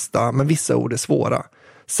det mesta, men vissa ord är svåra.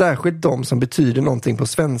 Särskilt de som betyder någonting på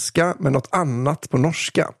svenska, men något annat på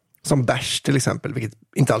norska. Som bärs till exempel, vilket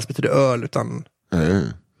inte alls betyder öl, utan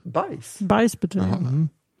bajs. Bajs betyder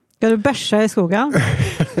Ska du bärsa i skogen?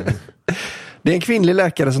 Det är en kvinnlig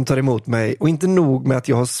läkare som tar emot mig och inte nog med att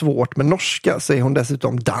jag har svårt med norska så är hon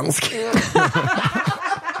dessutom dansk.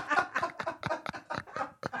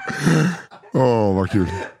 Vad kul.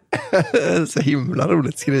 Så himla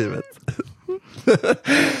roligt skrivet.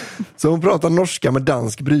 Så hon pratar norska med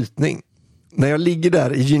dansk brytning. När jag ligger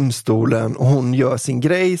där i gynstolen och hon gör sin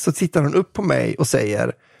grej så tittar hon upp på mig och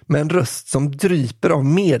säger med en röst som dryper av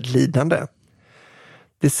medlidande: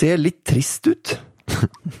 det ser lite trist ut.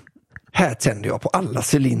 Här tänder jag på alla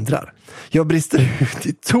cylindrar. Jag brister ut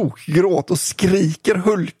i tokgråt och skriker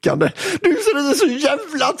hulkande: du ser inte så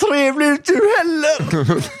jävla trevlig ut du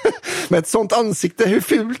heller. Med ett sånt ansikte, hur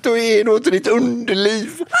fult du är då till ditt underliv.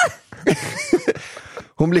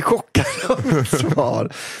 Hon blir chockad av mitt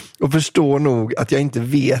svar och förstår nog att jag inte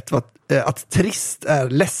vet att trist är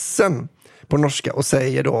ledsen på norska och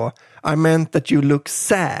säger då: I meant that you look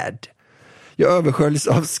sad. Jag översköljs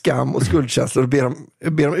av skam och skuldkänslor och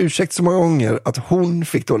ber om ursäkt så många gånger att hon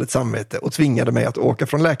fick dåligt samvete och tvingade mig att åka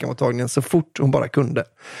från läkarmottagningen så fort hon bara kunde.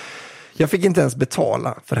 Jag fick inte ens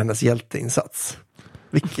betala för hennes hjälteinsats.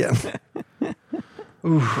 Vilken?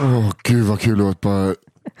 Gud vad kul att bara...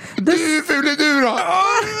 Du ful är du då!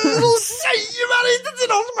 Så säger man inte till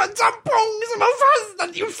någon som har en tampong som har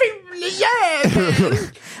fastnat i en ful jävel.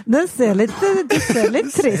 Den ser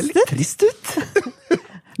lite trist ut.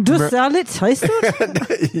 Du ser lite trist ut.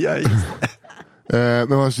 Ja,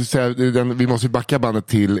 men vad ska jag säga, vi måste backa bandet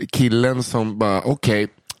till killen som bara, okej,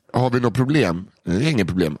 har vi något problem? Det är inget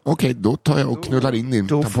problem. Okej, då tar jag och knullar in din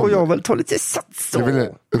då tampong. får jag väl ta lite sats då.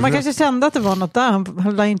 Man kanske kände att det var något där.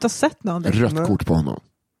 Han har inte sett någonting. Rött kort på honom.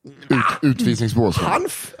 Utvisningsbås.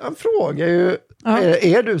 Han frågar ju,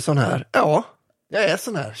 är du sån här? Ja, jag är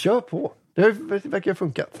sån här. Kör på. Det verkar ju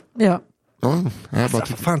funkat. Ja.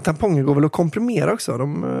 Fan, tamponger går väl att komprimera också.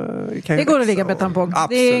 Det går att ligga med tampong. Absolut.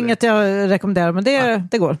 Det är inget jag rekommenderar, men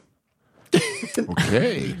det går.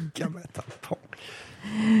 Okej.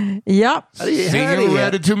 Ja. Single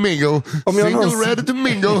ready to mingle. Ready to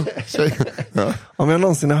mingle. Om jag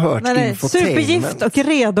någonsin har hört infotainment. Supergift och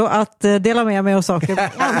redo att dela med mig av saker.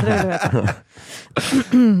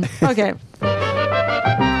 Okej.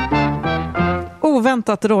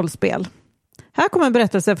 Oväntat rollspel. Här kommer en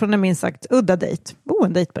berättelse från en minst sagt udda dejt.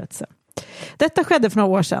 En dejtberättelse. Detta skedde för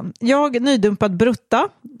några år sedan. Jag nydumpad brutta.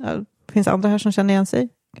 Finns andra här som känner igen sig?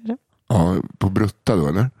 Kanske? Ja, på brutta då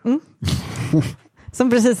eller? Som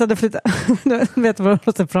precis hade flyttat. Vet vad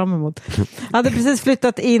jag ser fram emot. Hade precis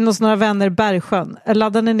flyttat in hos några vänner i Bergsjön.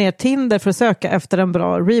 Laddade ner Tinder för att söka efter en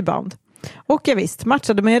bra rebound. Och jag visst,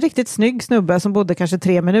 matchade med en riktigt snygg snubbe som bodde kanske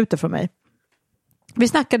 3 minuter från mig. Vi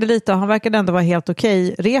snackade lite och han verkade ändå vara helt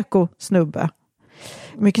okej. Reko snubbe.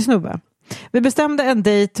 Mycket snubbe. Vi bestämde en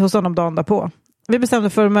dejt hos honom dagen därpå. Vi bestämde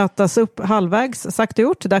för att mötas upp halvvägs. Sagt och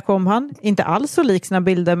gjort, där kom han. Inte alls så lik sina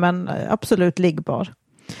bilder, men absolut liggbar.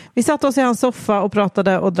 Vi satt oss i hans soffa och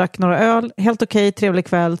pratade och drack några öl. Helt okej, trevlig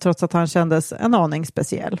kväll trots att han kändes en aning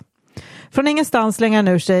speciell. Från ingenstans slänger han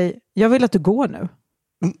ur sig, jag vill att du går nu.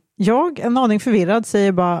 Jag, en aning förvirrad,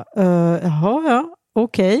 säger bara, jaha, ja,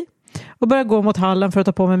 okej. Och börjar gå mot hallen för att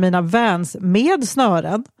ta på mig mina Vans med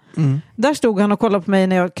snören. Där stod han och kollade på mig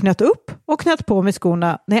när jag knöt upp och knöt på mig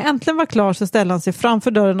skorna. När jag äntligen var klar så ställde han sig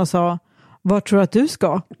framför dörren och sa, vart tror du att du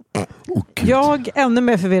ska? Jag, ännu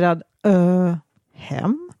mer förvirrad,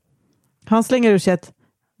 hem? Han slänger ur sig ett,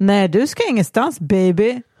 nej du ska ingenstans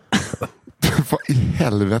baby. Vad i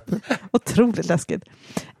helvete? Otroligt läskigt.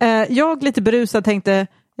 Jag lite berusad tänkte,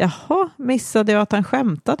 jaha, missade jag att han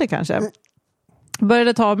skämtade kanske?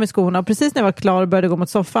 Började ta av mig skorna och precis när jag var klar och började gå mot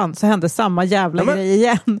soffan så hände samma jävla grej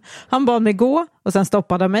igen. Han bad mig gå och sen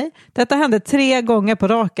stoppade mig. Detta hände 3 gånger på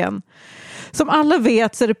raken. Som alla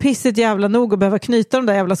vet så är det pissigt jävla nog att behöva knyta de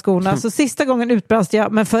där jävla skorna. Så sista gången utbrast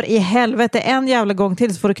jag, men för i helvete en jävla gång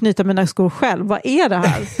till så får du knyta mina skor själv. Vad är det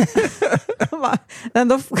här? Det är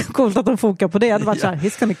ändå coolt att de fokar på det. Det var så här,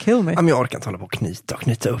 he's gonna kill me. Jag orkar inte hålla på och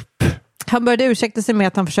knyta upp. Han började ursäkta sig med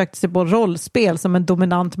att han försökte sig på rollspel som en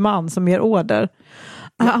dominant man som ger order.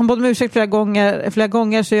 Han bad om ursäkt flera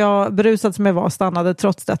gånger så jag, berusad som jag var, stannade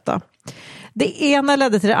trots detta. Det ena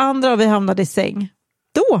ledde till det andra och vi hamnade i säng.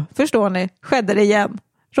 Då, förstår ni, skedde det igen.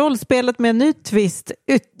 Rollspelet med en ny twist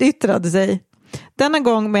yttrade sig. Denna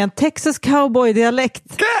gång med en Texas cowboy-dialekt.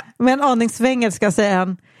 Med en aning svengelska säger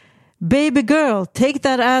han, baby girl, take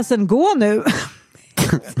that ass and gå nu.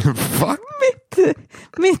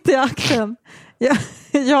 mitt i akten.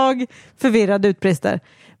 Jag förvirrad utbrister.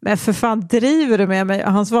 Men för fan driver du med mig?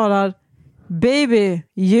 Och han svarar, baby,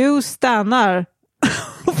 you stannar.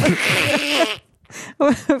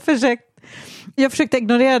 Jag försökte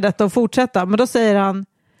ignorera detta och fortsätta. Men då säger han,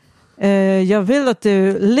 jag vill att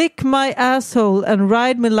du lick my asshole and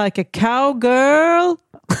ride me like a cowgirl.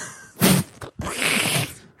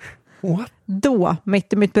 What? Då,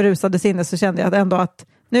 mitt i mitt berusade sinne, så kände jag ändå att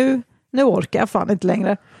nu orkar jag fan inte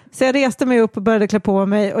längre. Så jag reste mig upp och började klä på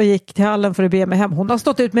mig och gick till hallen för att be mig hem. Hon har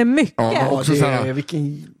stått ut med mycket. Ja, också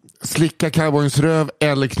slicka cowboyns röv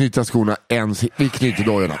eller knyta skorna. Vi knyter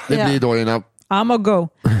dojorna. Det blir dojorna. I'm a go.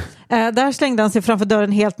 Där slängde han sig framför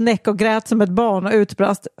dörren helt näck och grät som ett barn och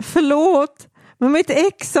utbrast, förlåt, men mitt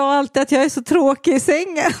ex sa alltid att jag är så tråkig i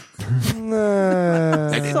sängen.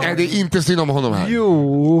 Nej, det är inte synd om honom här.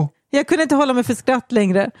 Jo. Jag kunde inte hålla mig för skratt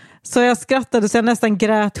längre, så jag skrattade så jag nästan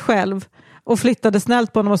grät själv och flyttade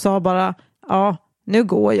snällt på honom och sa bara, ja, nu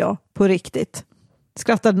går jag på riktigt.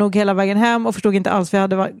 Skrattade nog hela vägen hem och förstod inte alls vad jag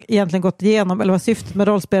hade egentligen gått igenom eller vad syftet med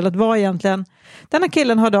rollspelet var egentligen. Denna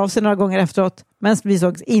killen hörde av sig några gånger efteråt, men vi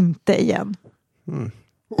sågs inte igen.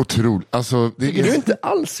 Otroligt. Alltså, tycker du inte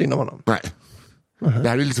alls synd om honom? Nej. Det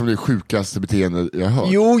här är liksom det sjukaste beteende jag har hört.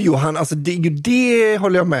 Jo, alltså det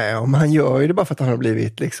håller jag med om. Han gör ju det bara för att han har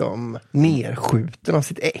blivit liksom nerskjuten av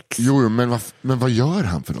sitt ex. Jo, men vad gör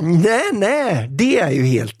han för något? Nej, det är ju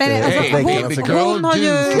helt... hon har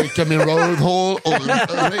ju... Flicka min roadhall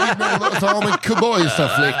och ta om en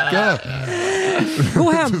cowboysaflicka.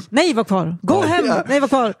 Gå hem, nej var kvar. Gå hem, nej var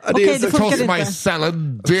kvar. Okej, det funkar Toss my inte.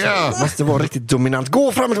 salad there. Måste vara riktigt dominant.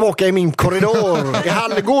 Gå fram och tillbaka i min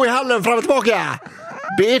korridor. Gå i hallen fram och tillbaka.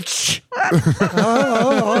 Bitch!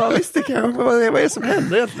 Ja, visst det kan. Vad är det som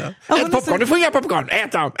händer egentligen? Ät popcorn, du får inga popcorn.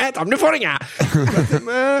 Ät dem, du får inga.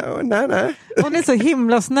 Nej. Hon är så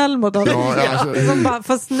himla snäll mot honom. Som bara,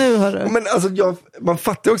 fast nu hörru. Men alltså, man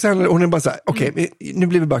fattar också henne. Hon är bara så här, okej, nu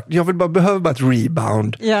blir vi bara, behöver bara ett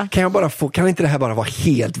rebound. Ja. Kan inte det här bara vara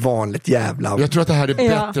helt vanligt jävla... Jag tror att det här är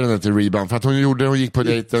bättre än ett rebound. För att hon gick på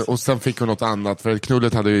dejter och sen fick hon något annat. För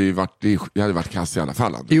knullet hade ju varit kass i alla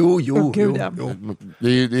fall. Jo.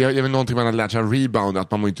 Det är väl någonting man har lärt sig av rebound,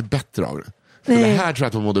 att man mår inte bättre av det. För det här tror jag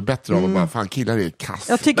att hon mådde bättre av. Och bara, fan, killar är kass.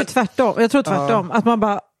 Jag tycker tvärtom. Jag tror tvärtom. Att man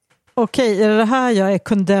bara, okej, är det här jag är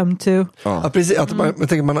condemned to? Ja, precis. Att man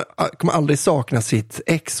tänker, man kommer aldrig sakna sitt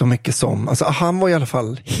ex så mycket som... Alltså, han var i alla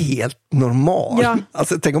fall helt normal. Ja.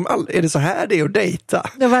 Alltså, tänk om är det så här det är att dejta?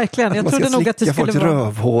 Ja, verkligen. Jag trodde nog att det skulle vara... Man ska slicka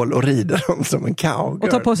folks rövhål och rida dem som en cowgirl. Och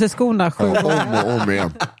ta på sig skorna 7 gånger. Om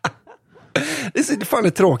igen. Det fan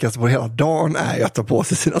det tråkigaste på hela dagen är ju att ta på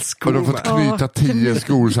sig sina skor. Och de får knyta 10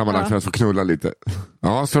 skor sammanlagt för att få knulla lite.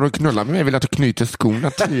 Ja, så de knullar med mig, vill att du knyter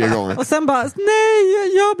skorna 10 gånger. Och sen bara, nej,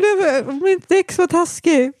 mitt ex var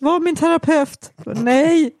taskig. Var min terapeut?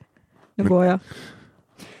 Nej, nu går jag.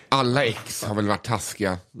 Alla ex har väl varit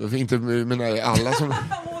taskiga. Inte, men alla som...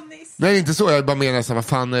 Nej, inte så. Jag bara menar så här, vad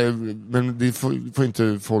fan, men det får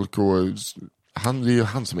inte folk och... Det är ju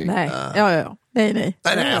han som är... Nej, ja. Nej.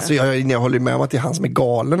 Alltså jag håller med om att det är han som är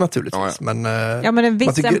galen naturligtvis. Ja. Men en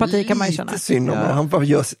viss empati kan man ju känna. Synd om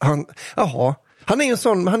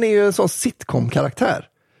han är ju en sån sitcom-karaktär.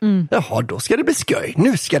 Jaha, då ska det bli skoj.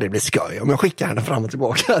 Nu ska det bli skoj. Om jag skickar henne fram och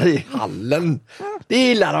tillbaka här i hallen. Det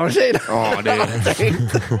gillar de tjejerna. Ja, det är...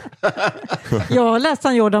 Jag har läst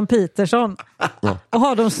han Jordan Peterson. Och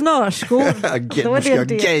har de snörskor. Du ska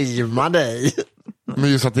gamea dig.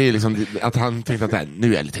 Men just att det är liksom, att han tänkte att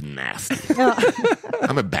nu är jag lite nasty.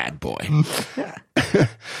 I'm a bad boy.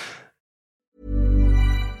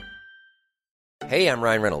 Hey, I'm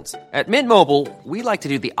Ryan Reynolds. At Mint Mobile, we like to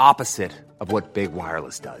do the opposite of what Big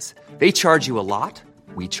Wireless does. They charge you a lot,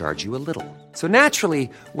 we charge you a little. So naturally,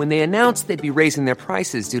 when they announced they'd be raising their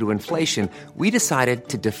prices due to inflation, we decided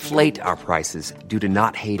to deflate our prices due to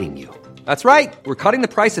not hating you. That's right. We're cutting the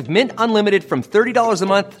price of Mint Unlimited from $30 a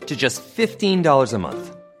month to just $15 a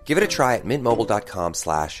month. Give it a try at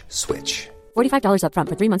mintmobile.com/switch. $45 up front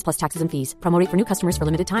for 3 months plus taxes and fees. Promo rate for new customers for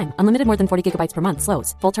limited time. Unlimited more than 40 gigabytes per month.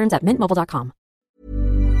 Slows full terms at mintmobile.com.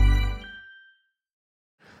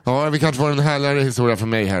 Ja, vi kanske får en härligare historia från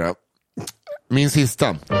mig här då. Min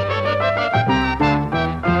sista.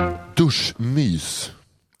 Duschmys.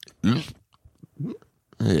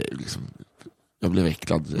 Liksom, jag blev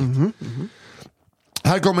äcklad.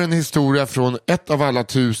 Här kommer en historia från ett av alla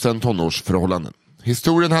 1000 tonårsförhållanden.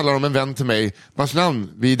 Historien handlar om en vän till mig vars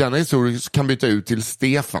namn vi i denna historia kan byta ut till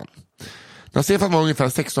Stefan. När Stefan var ungefär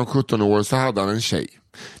 16-17 år så hade han en tjej.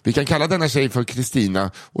 Vi kan kalla denna tjej för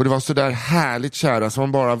Kristina, och det var så där härligt kära som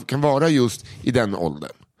man bara kan vara just i den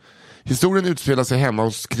åldern. Historien utspelar sig hemma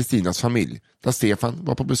hos Kristinas familj, där Stefan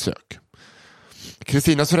var på besök.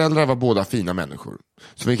 Kristinas föräldrar var båda fina människor,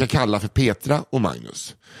 som vi kan kalla för Petra och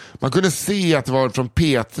Magnus. Man kunde se att det var från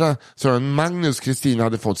Petra som Magnus Kristina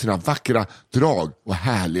hade fått sina vackra drag och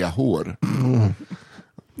härliga hår.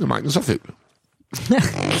 Magnus var ful.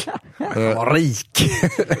 Var rik.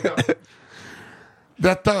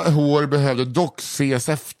 Detta hår behövde dock ses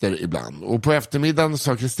efter ibland, och på eftermiddagen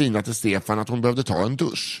sa Kristina till Stefan att hon behövde ta en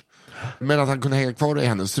dusch, men att han kunde hänga kvar i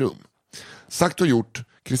hennes rum. Sagt och gjort,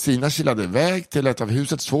 Kristina kilade iväg till ett av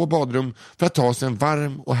husets 2 badrum för att ta sig en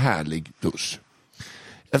varm och härlig dusch.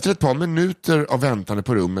 Efter ett par minuter av väntande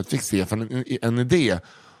på rummet fick Stefan en idé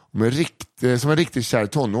som en riktigt kär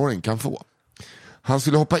tonåring kan få. Han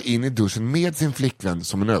skulle hoppa in i duschen med sin flickvän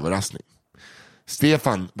som en överraskning.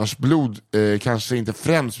 Stefan, vars blod kanske inte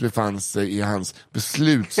främst befann sig i hans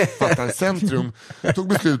beslutsfattarcentrum, tog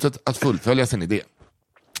beslutet att fullfölja sin idé.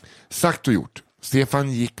 Sagt och gjort.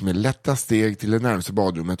 Stefan gick med lätta steg till det närmaste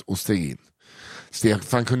badrummet och steg in.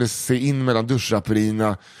 Stefan kunde se in mellan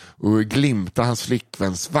duschdraperierna och glimta hans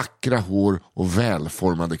flickväns vackra hår och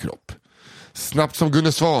välformade kropp. Snabbt som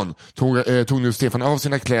Gunne Svan tog nu Stefan av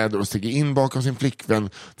sina kläder och steg in bakom sin flickvän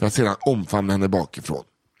för att sedan omfamna henne bakifrån.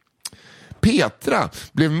 Petra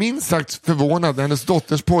blev minst sagt förvånad när hennes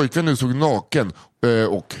dotters pojkvän nu såg naken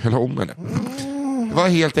och höll om henne. Det var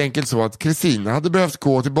helt enkelt så att Kristina hade behövt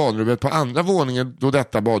gå till badrummet på andra våningen då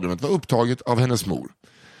detta badrummet var upptaget av hennes mor.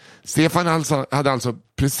 Stefan hade alltså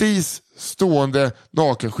precis stående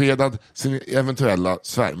nakenskedad sin eventuella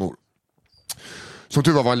svärmor. Som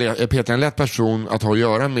tur var Petra en lätt person att ha att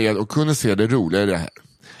göra med och kunde se det roliga i det här.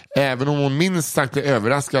 Även om hon minst sagt blev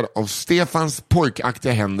överraskad av Stefans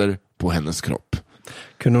pojkaktiga händer på hennes kropp.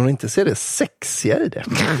 Kunde hon inte se det sexiga i det?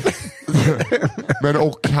 Men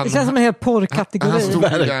och han, Det känns som en hel porrkategori. han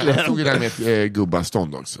stod ju där med ett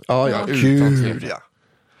gubbastånd också. Ja, gud ja.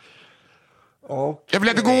 Jag vill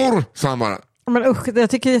att det går, sa han bara. Men usch, jag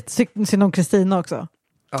tycker jättesynd om Kristina också.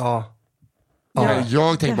 Ja. Ja,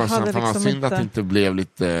 jag tänkte bara hade så fan liksom synd att det inte- inte blev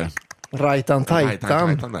lite Rajtan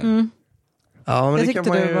tajtan. där. Ja, men Jag det tyckte kan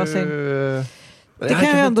man det var ju... synd. Det Det kan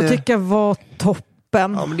jag ändå tycka var toppen.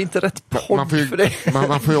 Ja, men det är inte rätt podd Man får för det. ju,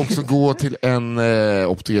 man får ju också gå till en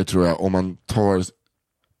optiker tror jag om man tar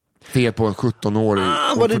fel på en 17-årig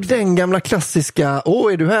Var det den gamla klassiska,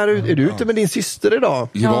 är du här, är du ute med din syster idag?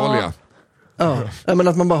 Gevalia. Ja, men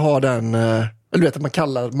att man bara har den, eller du vet att man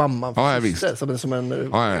kallar mamman för Ja, syster, som en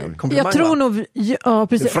Ja. komplimang. Jag tror va? nog, ja Nu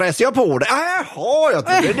precis. fräser jag på det. Jaha, jag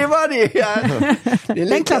trodde det var det. Det är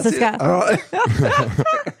Den klassiska. Ja.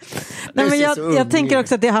 Nej, men Du ser så ung jag tänker ut.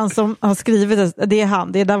 också att det är han som har skrivit det är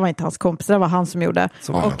han, det där var inte hans kompis, det var han som gjorde.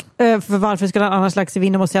 Och för varför skulle han annars lagt sig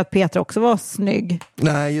vinna och säga att Petra också var snygg?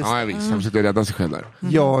 Nej, just Ja, visst. Han försökte rädda sig själv där.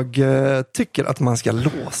 Jag tycker att man ska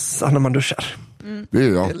låsa när man duschar. Det är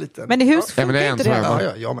ju jag. Det är lite... Men i hus Även funkar det är inte en det. som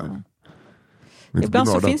Ja, jag med. Ibland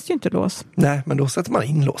så finns det ju inte lås. Nej, men då sätter man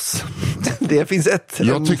in lås. Det finns ett.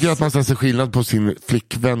 Jag tycker att man ska se skillnad på sin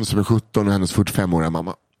flickvän som är 17 och hennes 45-åriga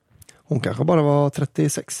mamma. Hon kanske bara var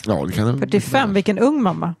 36. Ja, det kan 45, vilken ung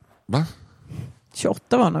mamma. Va?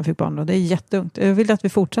 28 var när hon fick barn och det är jätteungt. Jag vill att vi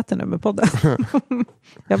fortsätter nu med podden.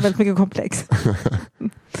 Jag har väldigt mycket komplex.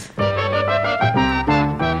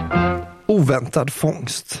 Oväntad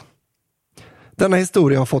fångst. Denna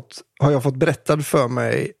historia har jag fått berättad för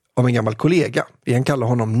mig av en gammal kollega. Vi kan kalla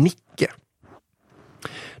honom Nicke.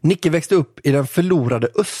 Nicke växte upp i den förlorade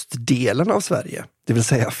östdelen av Sverige, det vill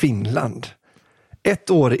säga Finland. 1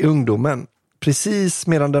 år i ungdomen, precis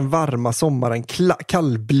medan den varma sommaren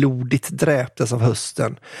kallblodigt dräptes av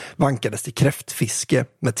hösten, vankades till kräftfiske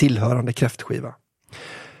med tillhörande kräftskiva.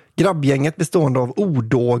 Grabbgänget bestående av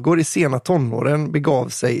odågor i sena tonåren begav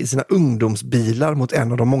sig i sina ungdomsbilar mot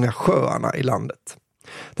en av de många sjöarna i landet.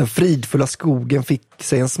 Den fridfulla skogen fick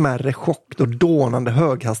sig en smärre chock då dånande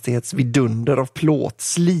höghastighetsvidunder av plåt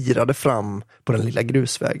slirade fram på den lilla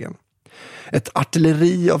grusvägen. Ett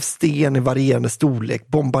artilleri av sten i varierande storlek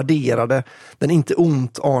bombarderade den inte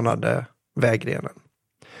ont anade vägrenen.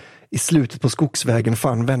 I slutet på skogsvägen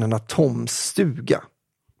fann vännerna Toms stuga.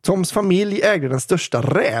 Toms familj ägde den största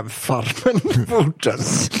rävfarmen på orten.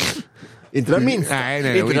 Inte den minsta.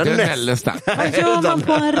 Nej, och inte den mellersta. Vad gör man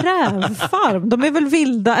på en rävfarm? De är väl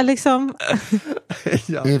vilda, liksom.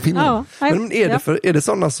 Ja. Det är Finland. Ja, nej, Men är det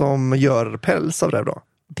sådana som gör päls av räv då?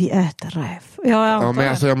 vi äter räv. Jag antar Ja, men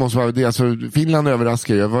alltså, jag måste vara, Finland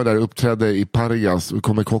överraskar. Jag var där och uppträdde i Pargas och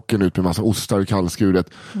kommer kocken ut med massa ostar och kallskuret.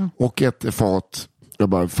 Och ett fat. Jag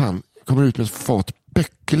bara, fan, kommer ut med ett fat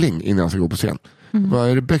böckling innan jag ska gå på scen. Vad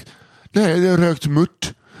är det Nej, det är rökt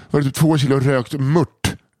mört. Var det typ 2 kilo rökt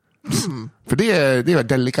mört? För det är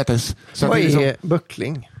delikatess. Så Vad det liksom, är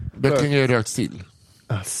böckling? böckling är rökt sill.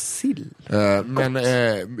 Sill? Men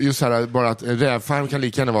just så här, bara att rävfarm kan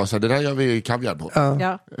lika gärna vara så här, det där gör vi kaviar på.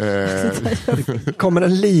 Ja. Kommer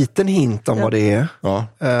en liten hint om vad det är. Ja.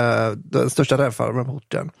 Den största rävfarmen på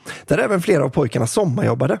orten. Där även flera av pojkarna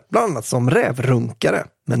sommarjobbade. Bland annat som rävrunkare.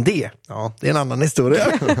 Men det är en annan historia.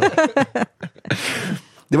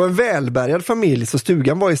 Det var en välbärgad familj så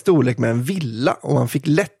stugan var i storlek med en villa och man fick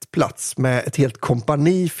lätt plats med ett helt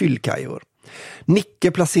kompani fyllkajor.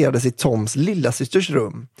 Nicke placerades i Toms lilla systers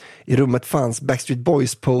rum. I rummet fanns Backstreet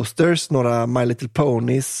Boys posters, några My Little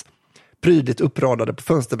Ponies, prydligt uppradade på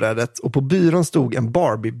fönsterbrädet och på byrån stod en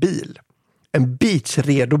Barbie-bil. En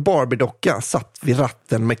beachredo Barbie-docka satt vid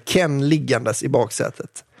ratten med Ken liggandes i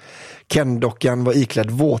baksätet. Ken-dockan var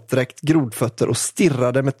iklädd våtdräkt, grodfötter och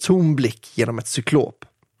stirrade med tom blick genom ett cyklop.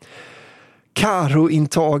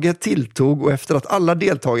 Karo-intaget tilltog och efter att alla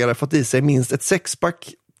deltagare fått i sig minst ett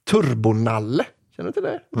 6-pack turbonalle. Känner du till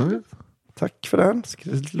det? Tack för den.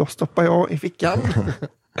 Stoppar jag i fickan.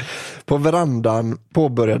 På verandan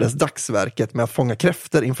påbörjades dagsverket med att fånga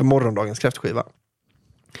kräfter inför morgondagens kräftskiva.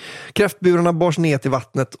 Kräftburarna bars ner till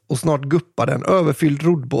vattnet och snart guppade en överfylld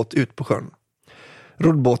roddbåt ut på sjön.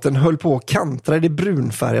 Roddbåten höll på att kantra i det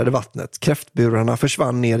brunfärgade vattnet. Kräftburarna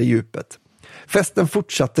försvann ner i djupet. Festen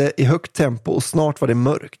fortsatte i högt tempo och snart var det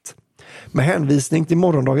mörkt. Med hänvisning till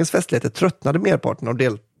morgondagens festligheter tröttnade merparten av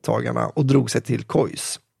deltagarna och drog sig till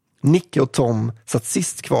kojs. Nicke och Tom satt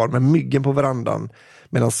sist kvar med myggen på verandan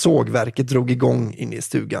medan sågverket drog igång in i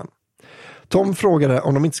stugan. Tom frågade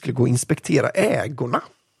om de inte skulle gå och inspektera ägorna.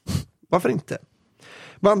 Varför inte?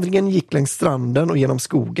 Vandringen gick längs stranden och genom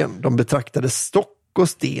skogen. De betraktade stock och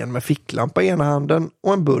sten med ficklampa i ena handen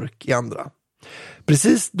och en burk i andra.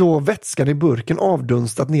 Precis då vätskan i burken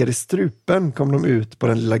avdunstat ner i strupen kom de ut på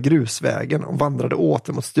den lilla grusvägen och vandrade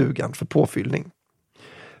åter mot stugan för påfyllning.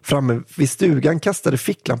 Framme vid stugan kastade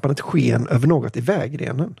ficklampan ett sken över något i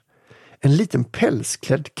vägrenen. En liten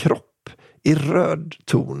pälsklädd kropp i röd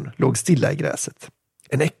ton låg stilla i gräset.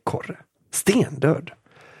 En ekorre. Stendöd.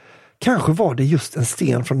 Kanske var det just en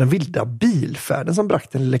sten från den vilda bilfärden som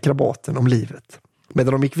bragt den lilla krabaten om livet.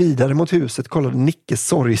 Medan de gick vidare mot huset kollade Nicke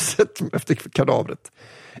sorgset efter kadavret.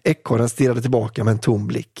 Ekorren stirrade tillbaka med en tom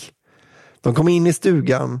blick. De kom in i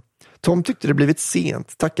stugan. Tom tyckte det blivit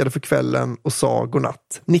sent, tackade för kvällen och sa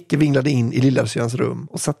godnatt. Nicke vinglade in i Lillarsöns rum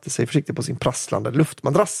och satte sig försiktigt på sin prasslande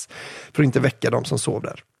luftmadrass för att inte väcka dem som sov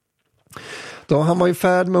där. Då han var i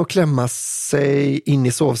färd med att klämma sig in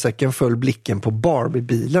i sovsäcken föll blicken på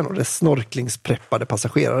Barbie-bilen och dess snorklingspreppade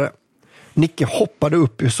passagerare. Nicke hoppade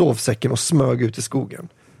upp ur sovsäcken och smög ut i skogen.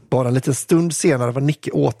 Bara en liten stund senare var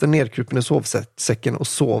Nicke åter nedkrupen i sovsäcken och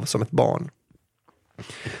sov som ett barn.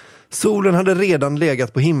 Solen hade redan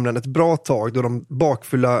legat på himlen ett bra tag då de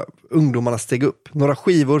bakfulla ungdomarna steg upp. Några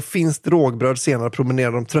skivor finskt rågbröd senare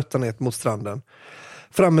promenerade de trötta ner mot stranden.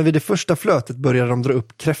 Framme vid det första flötet började de dra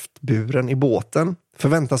upp kräftburen i båten.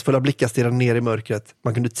 Förväntansfulla blickar stirrade ner i mörkret.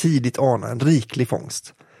 Man kunde tidigt ana en riklig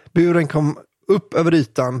fångst. Buren kom upp över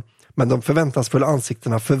ytan, men de förväntansfulla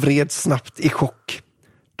ansiktena förvreds snabbt i chock.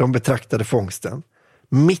 De betraktade fångsten.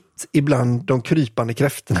 Mitt ibland de krypande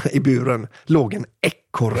kräftorna i buren låg en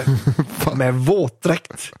ekorre med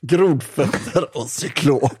våtdräkt, grodfötter och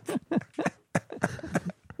cyklop.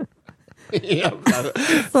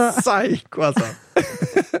 Jävla psycho alltså.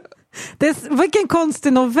 Vilken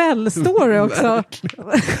konstig novellstory också.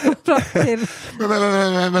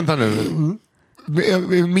 Men vänta nu.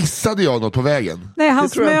 Missade jag något på vägen? Nej, han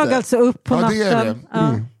smög alltså upp på natten. Det är det.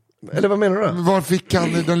 Ja. Eller vad menar du? Var fick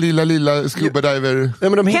han den lilla scuba diver?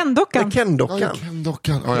 Ken-dockan.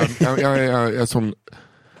 Ken-dockan. Ja, som...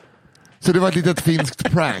 Så det var ett litet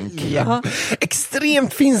finskt prank. Ja.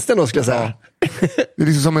 Extremt finns det då, skulle jag säga. Det är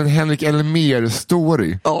liksom som en Henrik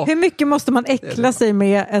Elmer-story. Ja. Hur mycket måste man äckla sig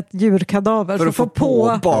med ett djurkadaver för att få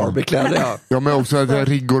på Barbie-kläder? Ja, men också att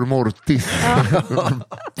rigor mortis.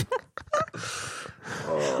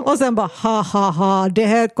 Och sen bara, ha, det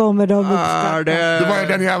här kommer de uppskatta. Det var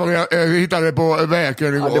den jag hittade på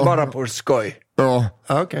vägen igår. Ja, det är bara på skoj. Ja,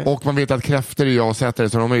 okay. Och man vet att kräftor är jasätare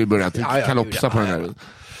så de har ju börjat kalopsa på den här.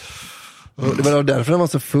 Det var därför han var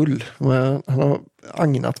så full. Han har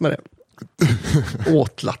agnat med det.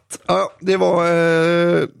 Åtlatt. Ja, det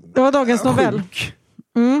var dagens novell.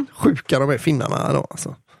 Sjuka de är finnarna då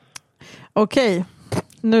alltså. Okej,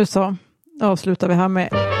 nu så avslutar vi här med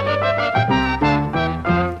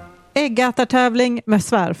äggätartävling med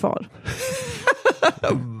svärfar.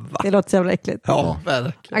 Det låter så jävla äckligt. Ja,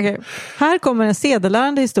 verkligen. Okay. Här kommer en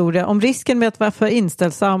sedelärande historia om risken med att vara för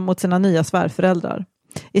inställsam mot sina nya svärföräldrar.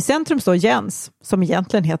 I centrum står Jens, som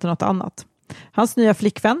egentligen heter något annat. Hans nya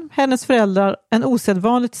flickvän, hennes föräldrar, en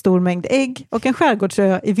osedvanligt stor mängd ägg och en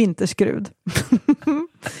skärgårdsö i vinterskrud.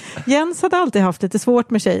 Jens hade alltid haft lite svårt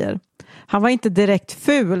med tjejer. Han var inte direkt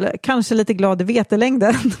ful, kanske lite glad i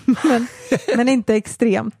vetelängden, men inte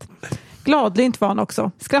extremt. Gladlynt var han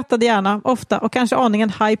också, skrattade gärna, ofta och kanske aningen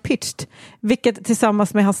high-pitched, vilket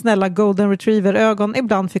tillsammans med hans snälla golden retriever-ögon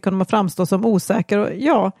ibland fick honom att framstå som osäker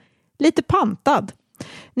och lite pantad.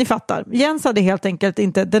 Ni fattar, Jens hade helt enkelt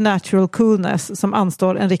inte the natural coolness som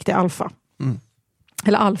anstår en riktig alfa.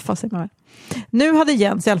 Eller alfa säger man. Nu hade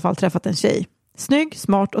Jens i alla fall träffat en tjej. Snygg,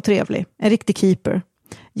 smart och trevlig. En riktig keeper.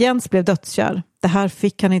 Jens blev dödskär. Det här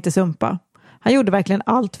fick han inte sumpa. Han gjorde verkligen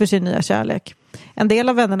allt för sin nya kärlek. En del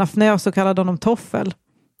av vännerna fnös och kallade honom toffel.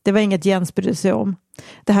 Det var inget Jens brydde sig om.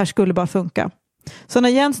 Det här skulle bara funka. Så när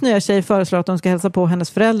Jens nya tjej föreslår att de ska hälsa på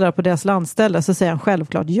hennes föräldrar på deras landställe så säger han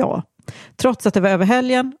självklart ja. Trots att det var över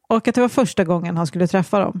helgen och att det var första gången han skulle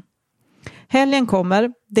träffa dem. Helgen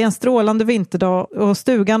kommer, det är en strålande vinterdag och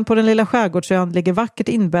stugan på den lilla skärgårdsön ligger vackert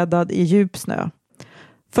inbäddad i djup snö.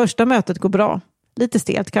 Första mötet går bra. Lite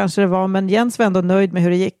stelt kanske det var, men Jens var ändå nöjd med hur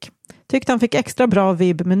det gick. Tyckte han fick extra bra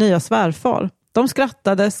vibb med nya svärfar. De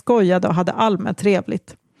skrattade, skojade och hade allmänt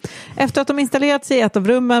trevligt. Efter att de installerat sig i ett av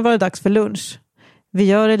rummen var det dags för lunch. Vi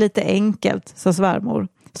gör det lite enkelt, sa svärmor.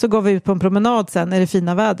 Så går vi ut på en promenad sen i det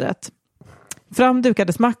fina vädret. Fram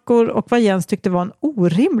dukades mackor och vad Jens tyckte var en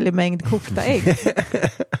orimlig mängd kokta ägg.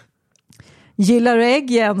 Gillar du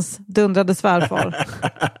ägg, Jens? Dundrade svärfar.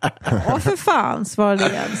 Ja, för fan, svarade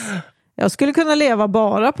Jens. Jag skulle kunna leva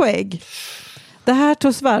bara på ägg. Det här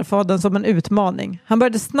tog svärfadern som en utmaning. Han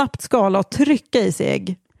började snabbt skala och trycka i sig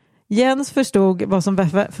ägg. Jens förstod vad som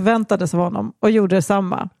förväntades av honom och gjorde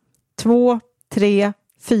detsamma. 2, 3,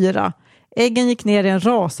 4. Äggen gick ner i en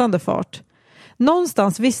rasande fart.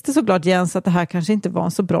 Någonstans visste såklart Jens att det här kanske inte var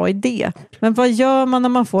en så bra idé. Men vad gör man när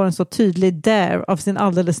man får en så tydlig dare av sin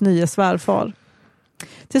alldeles nya svärfar?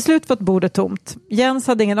 Till slut var bordet tomt. Jens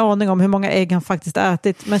hade ingen aning om hur många ägg han faktiskt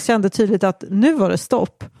ätit, men kände tydligt att nu var det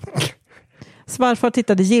stopp. Svärfar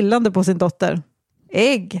tittade gillande på sin dotter.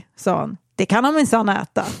 Ägg, sa han. Det kan han minsann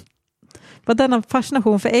äta. Vad denna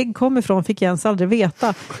fascination för ägg kom ifrån fick Jens aldrig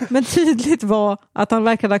veta. Men tydligt var att han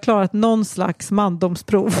verkade ha klarat någon slags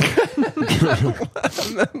mandomsprov.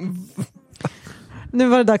 Nu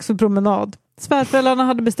var det dags för promenad. Svärföräldrarna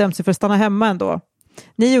hade bestämt sig för att stanna hemma ändå.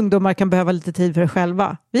 Ni ungdomar kan behöva lite tid för er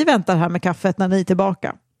själva. Vi väntar här med kaffet när ni är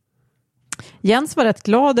tillbaka. Jens var rätt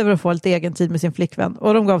glad över att få lite egen tid med sin flickvän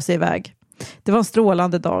och de gav sig iväg. Det var en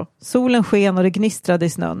strålande dag. Solen sken och det gnistrade i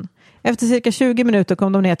snön. Efter cirka 20 minuter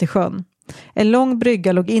kom de ner till sjön. En lång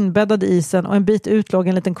brygga låg inbäddad i isen och en bit ut låg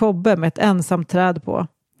en liten kobbe med ett ensamt träd på.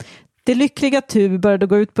 Det lyckliga Tu började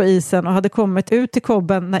gå ut på isen och hade kommit ut till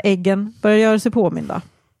kobben när äggen började göra sig påminda.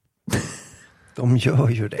 De gör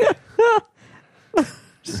ju det.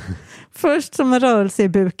 Först som en rörelse i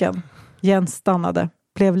buken. Jens stannade,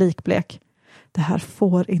 blev likblek. Det här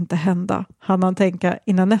får inte hända, hann han tänka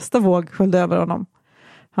innan nästa våg sköljde över honom.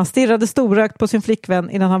 Han stirrade storögt på sin flickvän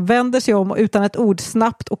innan han vänder sig om och utan ett ord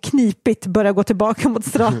snabbt och knipigt började gå tillbaka mot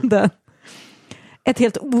stranden. Ett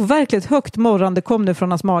helt overkligt högt morrande kom nu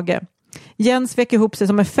från hans mage. Jens vek ihop sig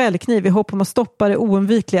som en fällkniv i hopp om att stoppa det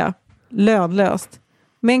oundvikliga. Lönlöst.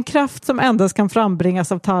 Med en kraft som endast kan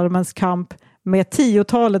frambringas av tarmens kamp med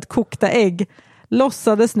 10-talet kokta ägg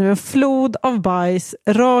lossades nu en flod av bajs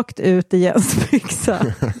rakt ut i Jens byxa.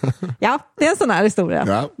 Ja, det är en sån här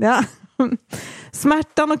historia. Ja.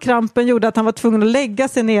 Smärtan och krampen gjorde att han var tvungen att lägga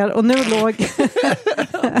sig ner och nu låg...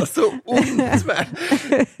 Så ont med.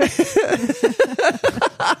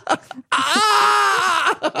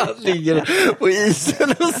 Han ligger på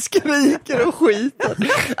isen och skriker och skiter.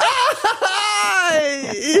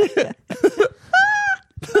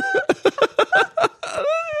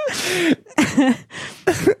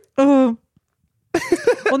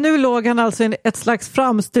 Och nu låg han alltså i ett slags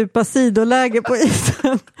framstupa sidoläge på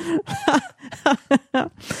isen.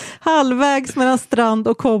 Halvvägs mellan strand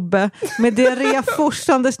och kobbe med diarré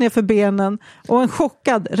forsandes ner för benen och en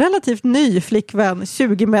chockad, relativt ny flickvän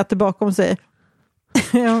 20 meter bakom sig.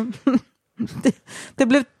 Det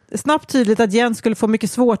blev snabbt tydligt att Jens skulle få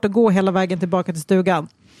mycket svårt att gå hela vägen tillbaka till stugan.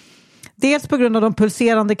 Dels på grund av de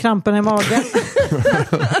pulserande kramperna i magen.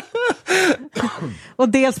 Och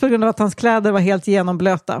dels på grund av att hans kläder var helt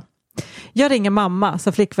genomblöta. Jag ringer mamma,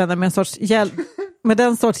 sa flickvännen med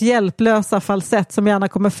den sorts hjälplösa falsett som gärna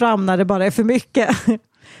kommer fram när det bara är för mycket.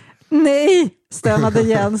 Nej, stönade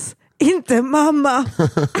Jens. Inte mamma.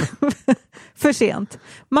 För sent.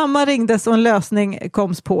 Mamma ringdes och en lösning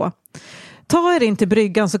koms på. Ta er in till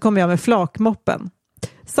bryggan så kommer jag med flakmoppen.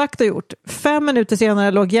 Sagt och gjort. 5 minuter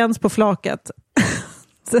senare låg Jens på flaket.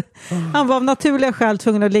 Han var av naturliga skäl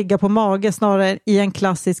tvungen att ligga på mage snarare i en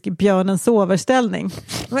klassisk björnens soverställning.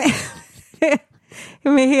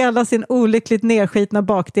 Med hela sin olyckligt nedskitna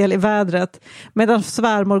bakdel i vädret medan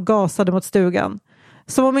svärmor gasade mot stugan.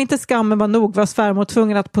 Som om inte skammen var nog var svärmor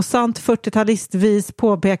tvungen att på sant 40-talistvis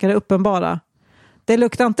påpeka det uppenbara. Det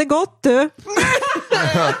luktar inte gott, du!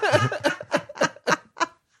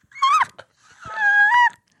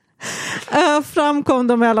 Framkom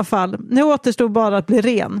de i alla fall. Nu återstod bara att bli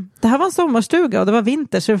ren. Det här var en sommarstuga och det var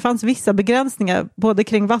vinter så det fanns vissa begränsningar både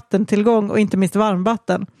kring vattentillgång och inte minst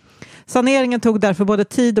varmvatten. Saneringen tog därför både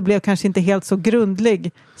tid och blev kanske inte helt så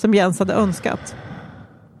grundlig som Jens hade önskat.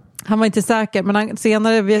 Han var inte säker, men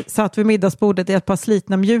senare satt vid middagsbordet i ett par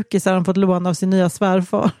slitna mjukisar han fått låna av sin nya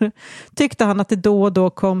svärfar. Tyckte han att det då och då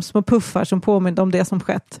kom små puffar som påminde om det som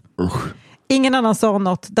skett. Ingen annan sa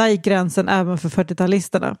något, där gick gränsen även för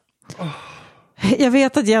 40-talisterna. Jag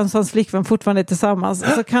vet att Jens och hans flickvän fortfarande är tillsammans,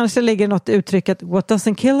 så kanske ligger något i uttrycket what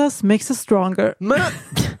doesn't kill us makes us stronger. Men...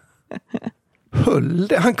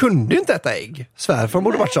 Han kunde ju inte äta ägg. Svärfar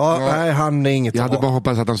borde varit så. Nej, han är inget. Jag hade bara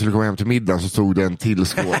hoppats att han skulle komma hem till middag så stod det en till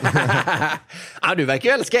skål. Ja, du verkar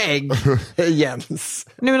ju älska ägg, Jens.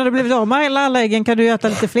 Nu när du blivit av med alla äggen kan du äta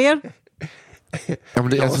lite fler. Ja, men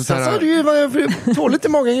det är alltså sen sa du ju, tål inte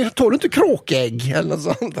magen, tål inte kråkägg eller något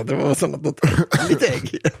sånt. Att det var sånt att lite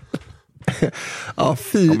ägg. Ja,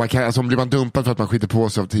 fy. Och man kan, alltså, blir man dumpad för att man skiter på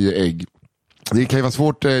sig av 10 ägg. Det kan ju vara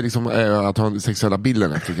svårt liksom, att ha sexuella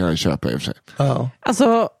bilden efter kan jag köpa i och för sig. Ja.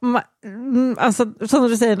 Alltså, som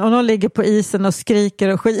du säger, om någon ligger på isen och skriker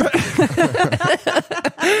och skiter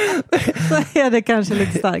så är det kanske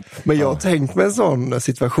lite starkt. Men jag har tänkt mig en sån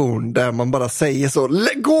situation där man bara säger så,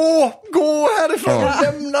 gå härifrån,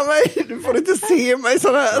 lämna mig, du får inte se mig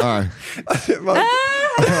sån här. Nej.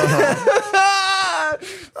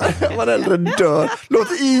 Man äldre dör.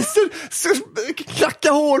 Låt isen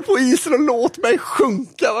knacka hål på isen och låt mig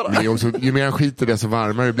sjunka bara. Men också, ju mer han skiter det så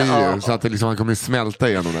varmare blir det ju, så att det liksom, han kommer smälta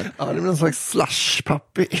igenom det. Ja, det blir någon slags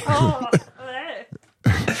slushpappi.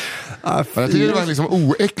 Jag tycker det var en liksom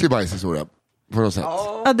oäcklig bajshistoria på något sätt.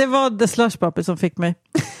 Ja, det var The Slush Puppy som fick mig.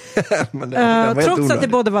 Men det var trots att det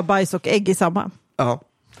både var bajs och ägg i samma. Ja.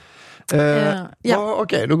 Ja.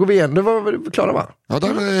 Okej, då går vi igen. Det var vi klara, va? Ja,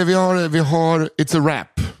 där, vi har It's a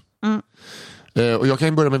Wrap. Och jag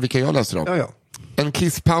kan börja med vilka jag läste då. Ja. En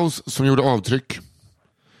kisspaus som gjorde avtryck.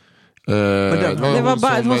 Det var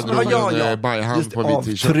bara- hon som ja. bajhand Just på en vit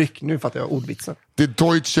t-shirt. avtryck. Nu fattar jag ordvitsen. Det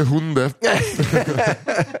Deutsche Hunde.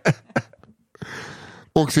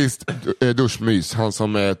 Och sist duschmys. Han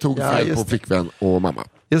som tog fel på just det. flickvän och mamma.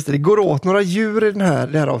 Just det går åt några djur i det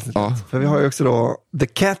här avsnittet. Ja. För vi har ju också då The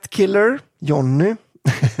Cat Killer, Johnny.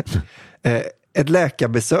 Ett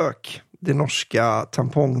läkarbesök. Det norska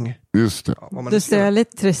tampong. Just det. Ja, vad man Du nu ska göra. ser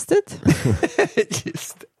lite trist ut.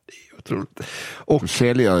 Just det, det är otroligt. Och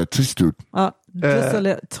Sälja tyst ut. Ja, du ser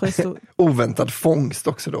lite trist ut. oväntad fångst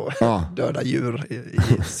också då. Ja. Döda djur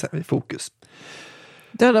i fokus.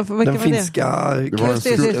 Döda, vilka Den var finska... Det var Just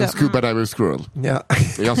det. en scuba diver squirrel. Ja.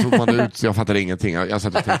 Jag såg man ut så jag fattade ingenting. Jag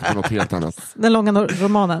satt och tänkte på något helt annat. Den långa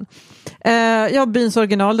romanen. Byns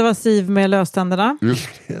original, det var Siv med löständerna. Just.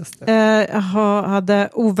 Just det. Jag hade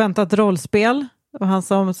oväntat rollspel. Det var han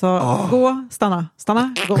som sa gå, stanna,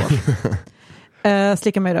 gå.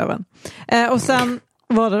 Slicka mig i röven. Och sen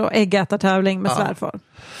var det då äggätartävling med svärfar.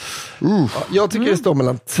 Jag tycker det står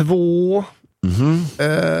mellan två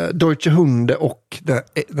Deutsche Hunde och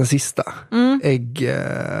den sista. Ägg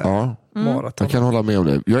Ja. maraton. Jag kan hålla med om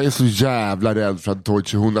det. Jag är så jävla rädd för att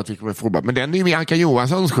Deutsche Hunde att vi kommer få bara, men den är ju med Anka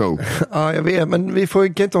Johanssons show. Ja, jag vet, men vi kan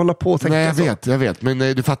inte hålla på och tänka Nej, så. jag vet. Men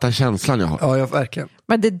du fattar känslan jag har. Ja, verkligen.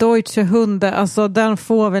 Men det Deutsche Hunde, alltså den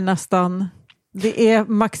får vi nästan. Det är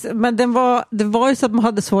max, men det var ju så att man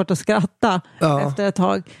hade svårt att skratta efter ett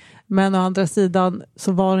tag. Men å andra sidan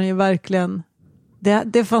så var den ju verkligen,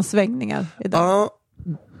 det fanns svängningar i den. Ja,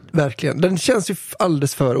 verkligen. Den känns ju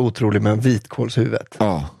alldeles för otrolig med en vitkålshuvudet.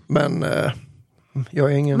 Ja. Men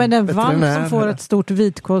jag är ingen Men en valp veterinär som får heller. ett stort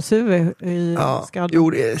vitkålshuvud i Ja, skallen. jo,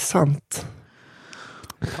 det är sant.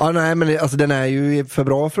 Ja, nej, men alltså, den är ju för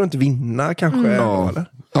bra för att inte vinna kanske. Ja. Eller?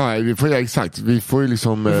 Nej, exakt. Vi får ju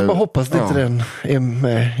liksom... Vi får bara hoppas att inte den är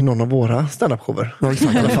med i någon av våra stand-up-shower. Ja,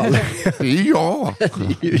 exakt. I alla fall. Det är jag.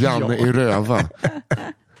 Janne i Röva.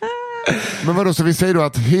 Men vadå, så vi säger då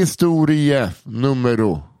att historie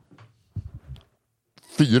nummer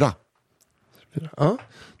 4. Ja.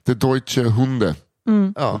 Det Deutsche Hunde.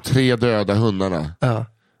 Ja. De 3 döda hundarna. Ja.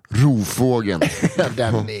 Rovfågeln.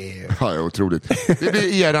 Den är... Ja, otroligt. Det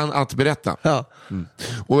blir eran att berätta. Ja.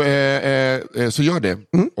 Och, så gör det.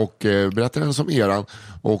 Och berätta den som eran.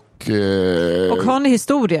 Och Och har ni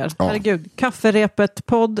historier, Ja. herregud,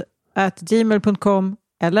 kafferepetpodd@gmail.com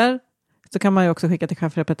eller så kan man ju också skicka till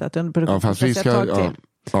kafferepet. ja, fast vi ska...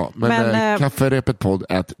 Men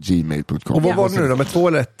kafferepetpodd@gmail.com. Och vad var det nu då, med 2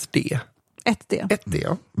 eller 1 D? 1D. 1 D,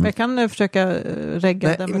 ja. Men jag kan nu försöka regga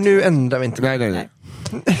Nej, den med nu ändrar vi inte. Nej.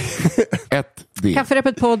 1D.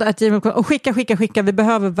 kafferepetpodd@gmail.com och skicka. Vi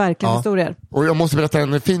behöver verkligen historier. Och jag måste berätta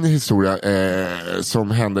en fin historia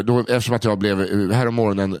som hände då, eftersom att jag blev här om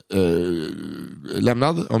morgonen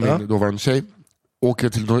lämnad av min dåvarande tjej. Åker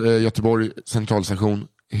till Göteborg centralstation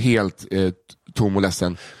helt tom och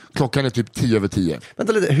ledsen. Klockan är typ 10:10.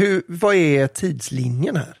 Vänta lite, vad är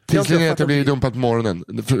tidslinjen här? Tidslinjen är att jag blir dumpad på morgonen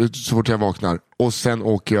så fort jag vaknar. Och sen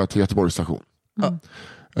åker jag till Göteborgs station.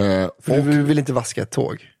 För du vill inte vaska ett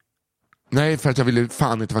tåg? Nej, för att jag ville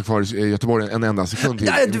fan inte vara kvar i Göteborg en enda sekund till.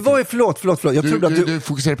 Nej, du var ju, förlåt. Jag trodde att du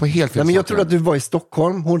fokuserar på helt fel Nej, men jag saker. trodde att du var i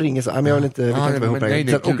Stockholm. Hon ringer så här, men jag vill inte, vi kan inte vara ihop nej,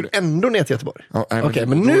 längre. Sen nej, åker du ändå ner till Göteborg? Ja, Okej,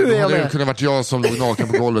 men nu är jag hade det med. kunnat varit jag som låg naken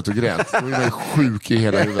på golvet och grät. Då är jag sjuk i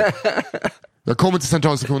hela huvudet. Jag kommer till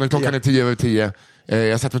centralstationen, klockan är 10:10.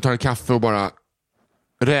 Jag sätter mig och tar en kaffe och bara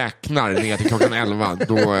räknar ner till klockan 11.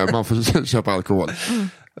 Då man får köpa alkohol.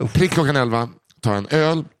 Prick klockan 11, tar en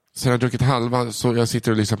öl. Sen har jag druckit halva, så jag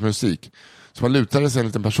sitter och lyssnar på musik. Så man lutade sig en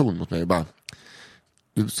liten person mot mig och bara,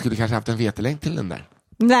 du skulle kanske haft en vetelänk till den där.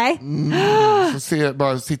 Nej. Så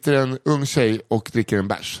bara sitter en ung tjej och dricker en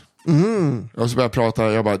bärs. Och så började jag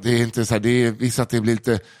prata, jag bara, det är inte så här, det är visst att det blir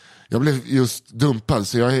lite, jag blev just dumpad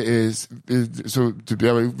så jag så typ,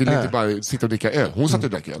 jag ville inte bara sitta och dricka öl. Hon satt och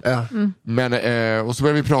drack öl. Men, och så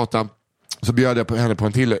började vi prata, så bjöd jag henne på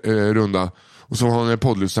en till runda. Och så har hon en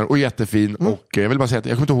poddlyssnare och jättefin. Och jag vill bara säga att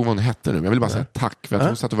jag kommer inte ihåg vad hon hette nu, men jag vill bara säga tack för att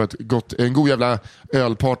hon satt och var en god jävla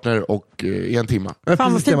ölpartner och i en timma.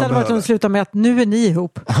 Fan vad fint det hade varit att sluta med att nu är ni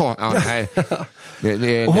ihop. Ja,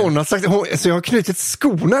 nej. Och hon har sagt, så jag har knutit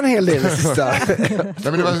skorna en hel del det sista. Nej,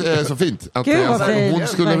 men det var så fint att Gud, hon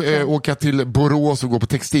skulle åka till Borås och gå på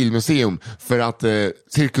textilmuseum för att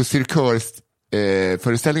Cirkus Cirkör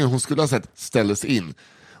föreställningen hon skulle ha sett ställdes in.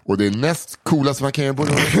 Och det är näst coolaste man kan göra på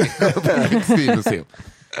textilmuseum.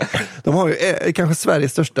 De har ju kanske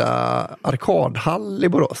Sveriges största arkadhall i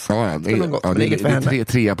Borås. Ja, det är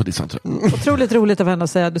trea på listan. Otroligt roligt av henne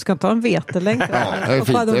att säga att du ska inte ha en vetelängd. Ja, det är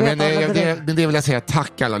fint. Men det vill jag säga,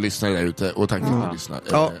 tack alla lyssnare där ute och tack för att ni lyssnar.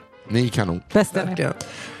 Ja. Ni är kanon. Bästa.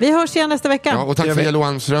 Vi hörs igen nästa vecka. Ja, och tack för Jello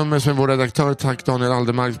Almström som är vår redaktör. Tack Daniel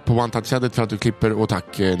Aldermark på One Touch Edit för att du klipper och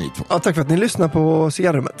tack ni två. Ja, tack för att ni lyssnar på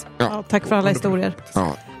Cigarrummet. Ja, tack för alla historier.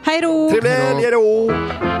 Ja. Hej då! Trevlig helg, hej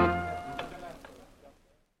då!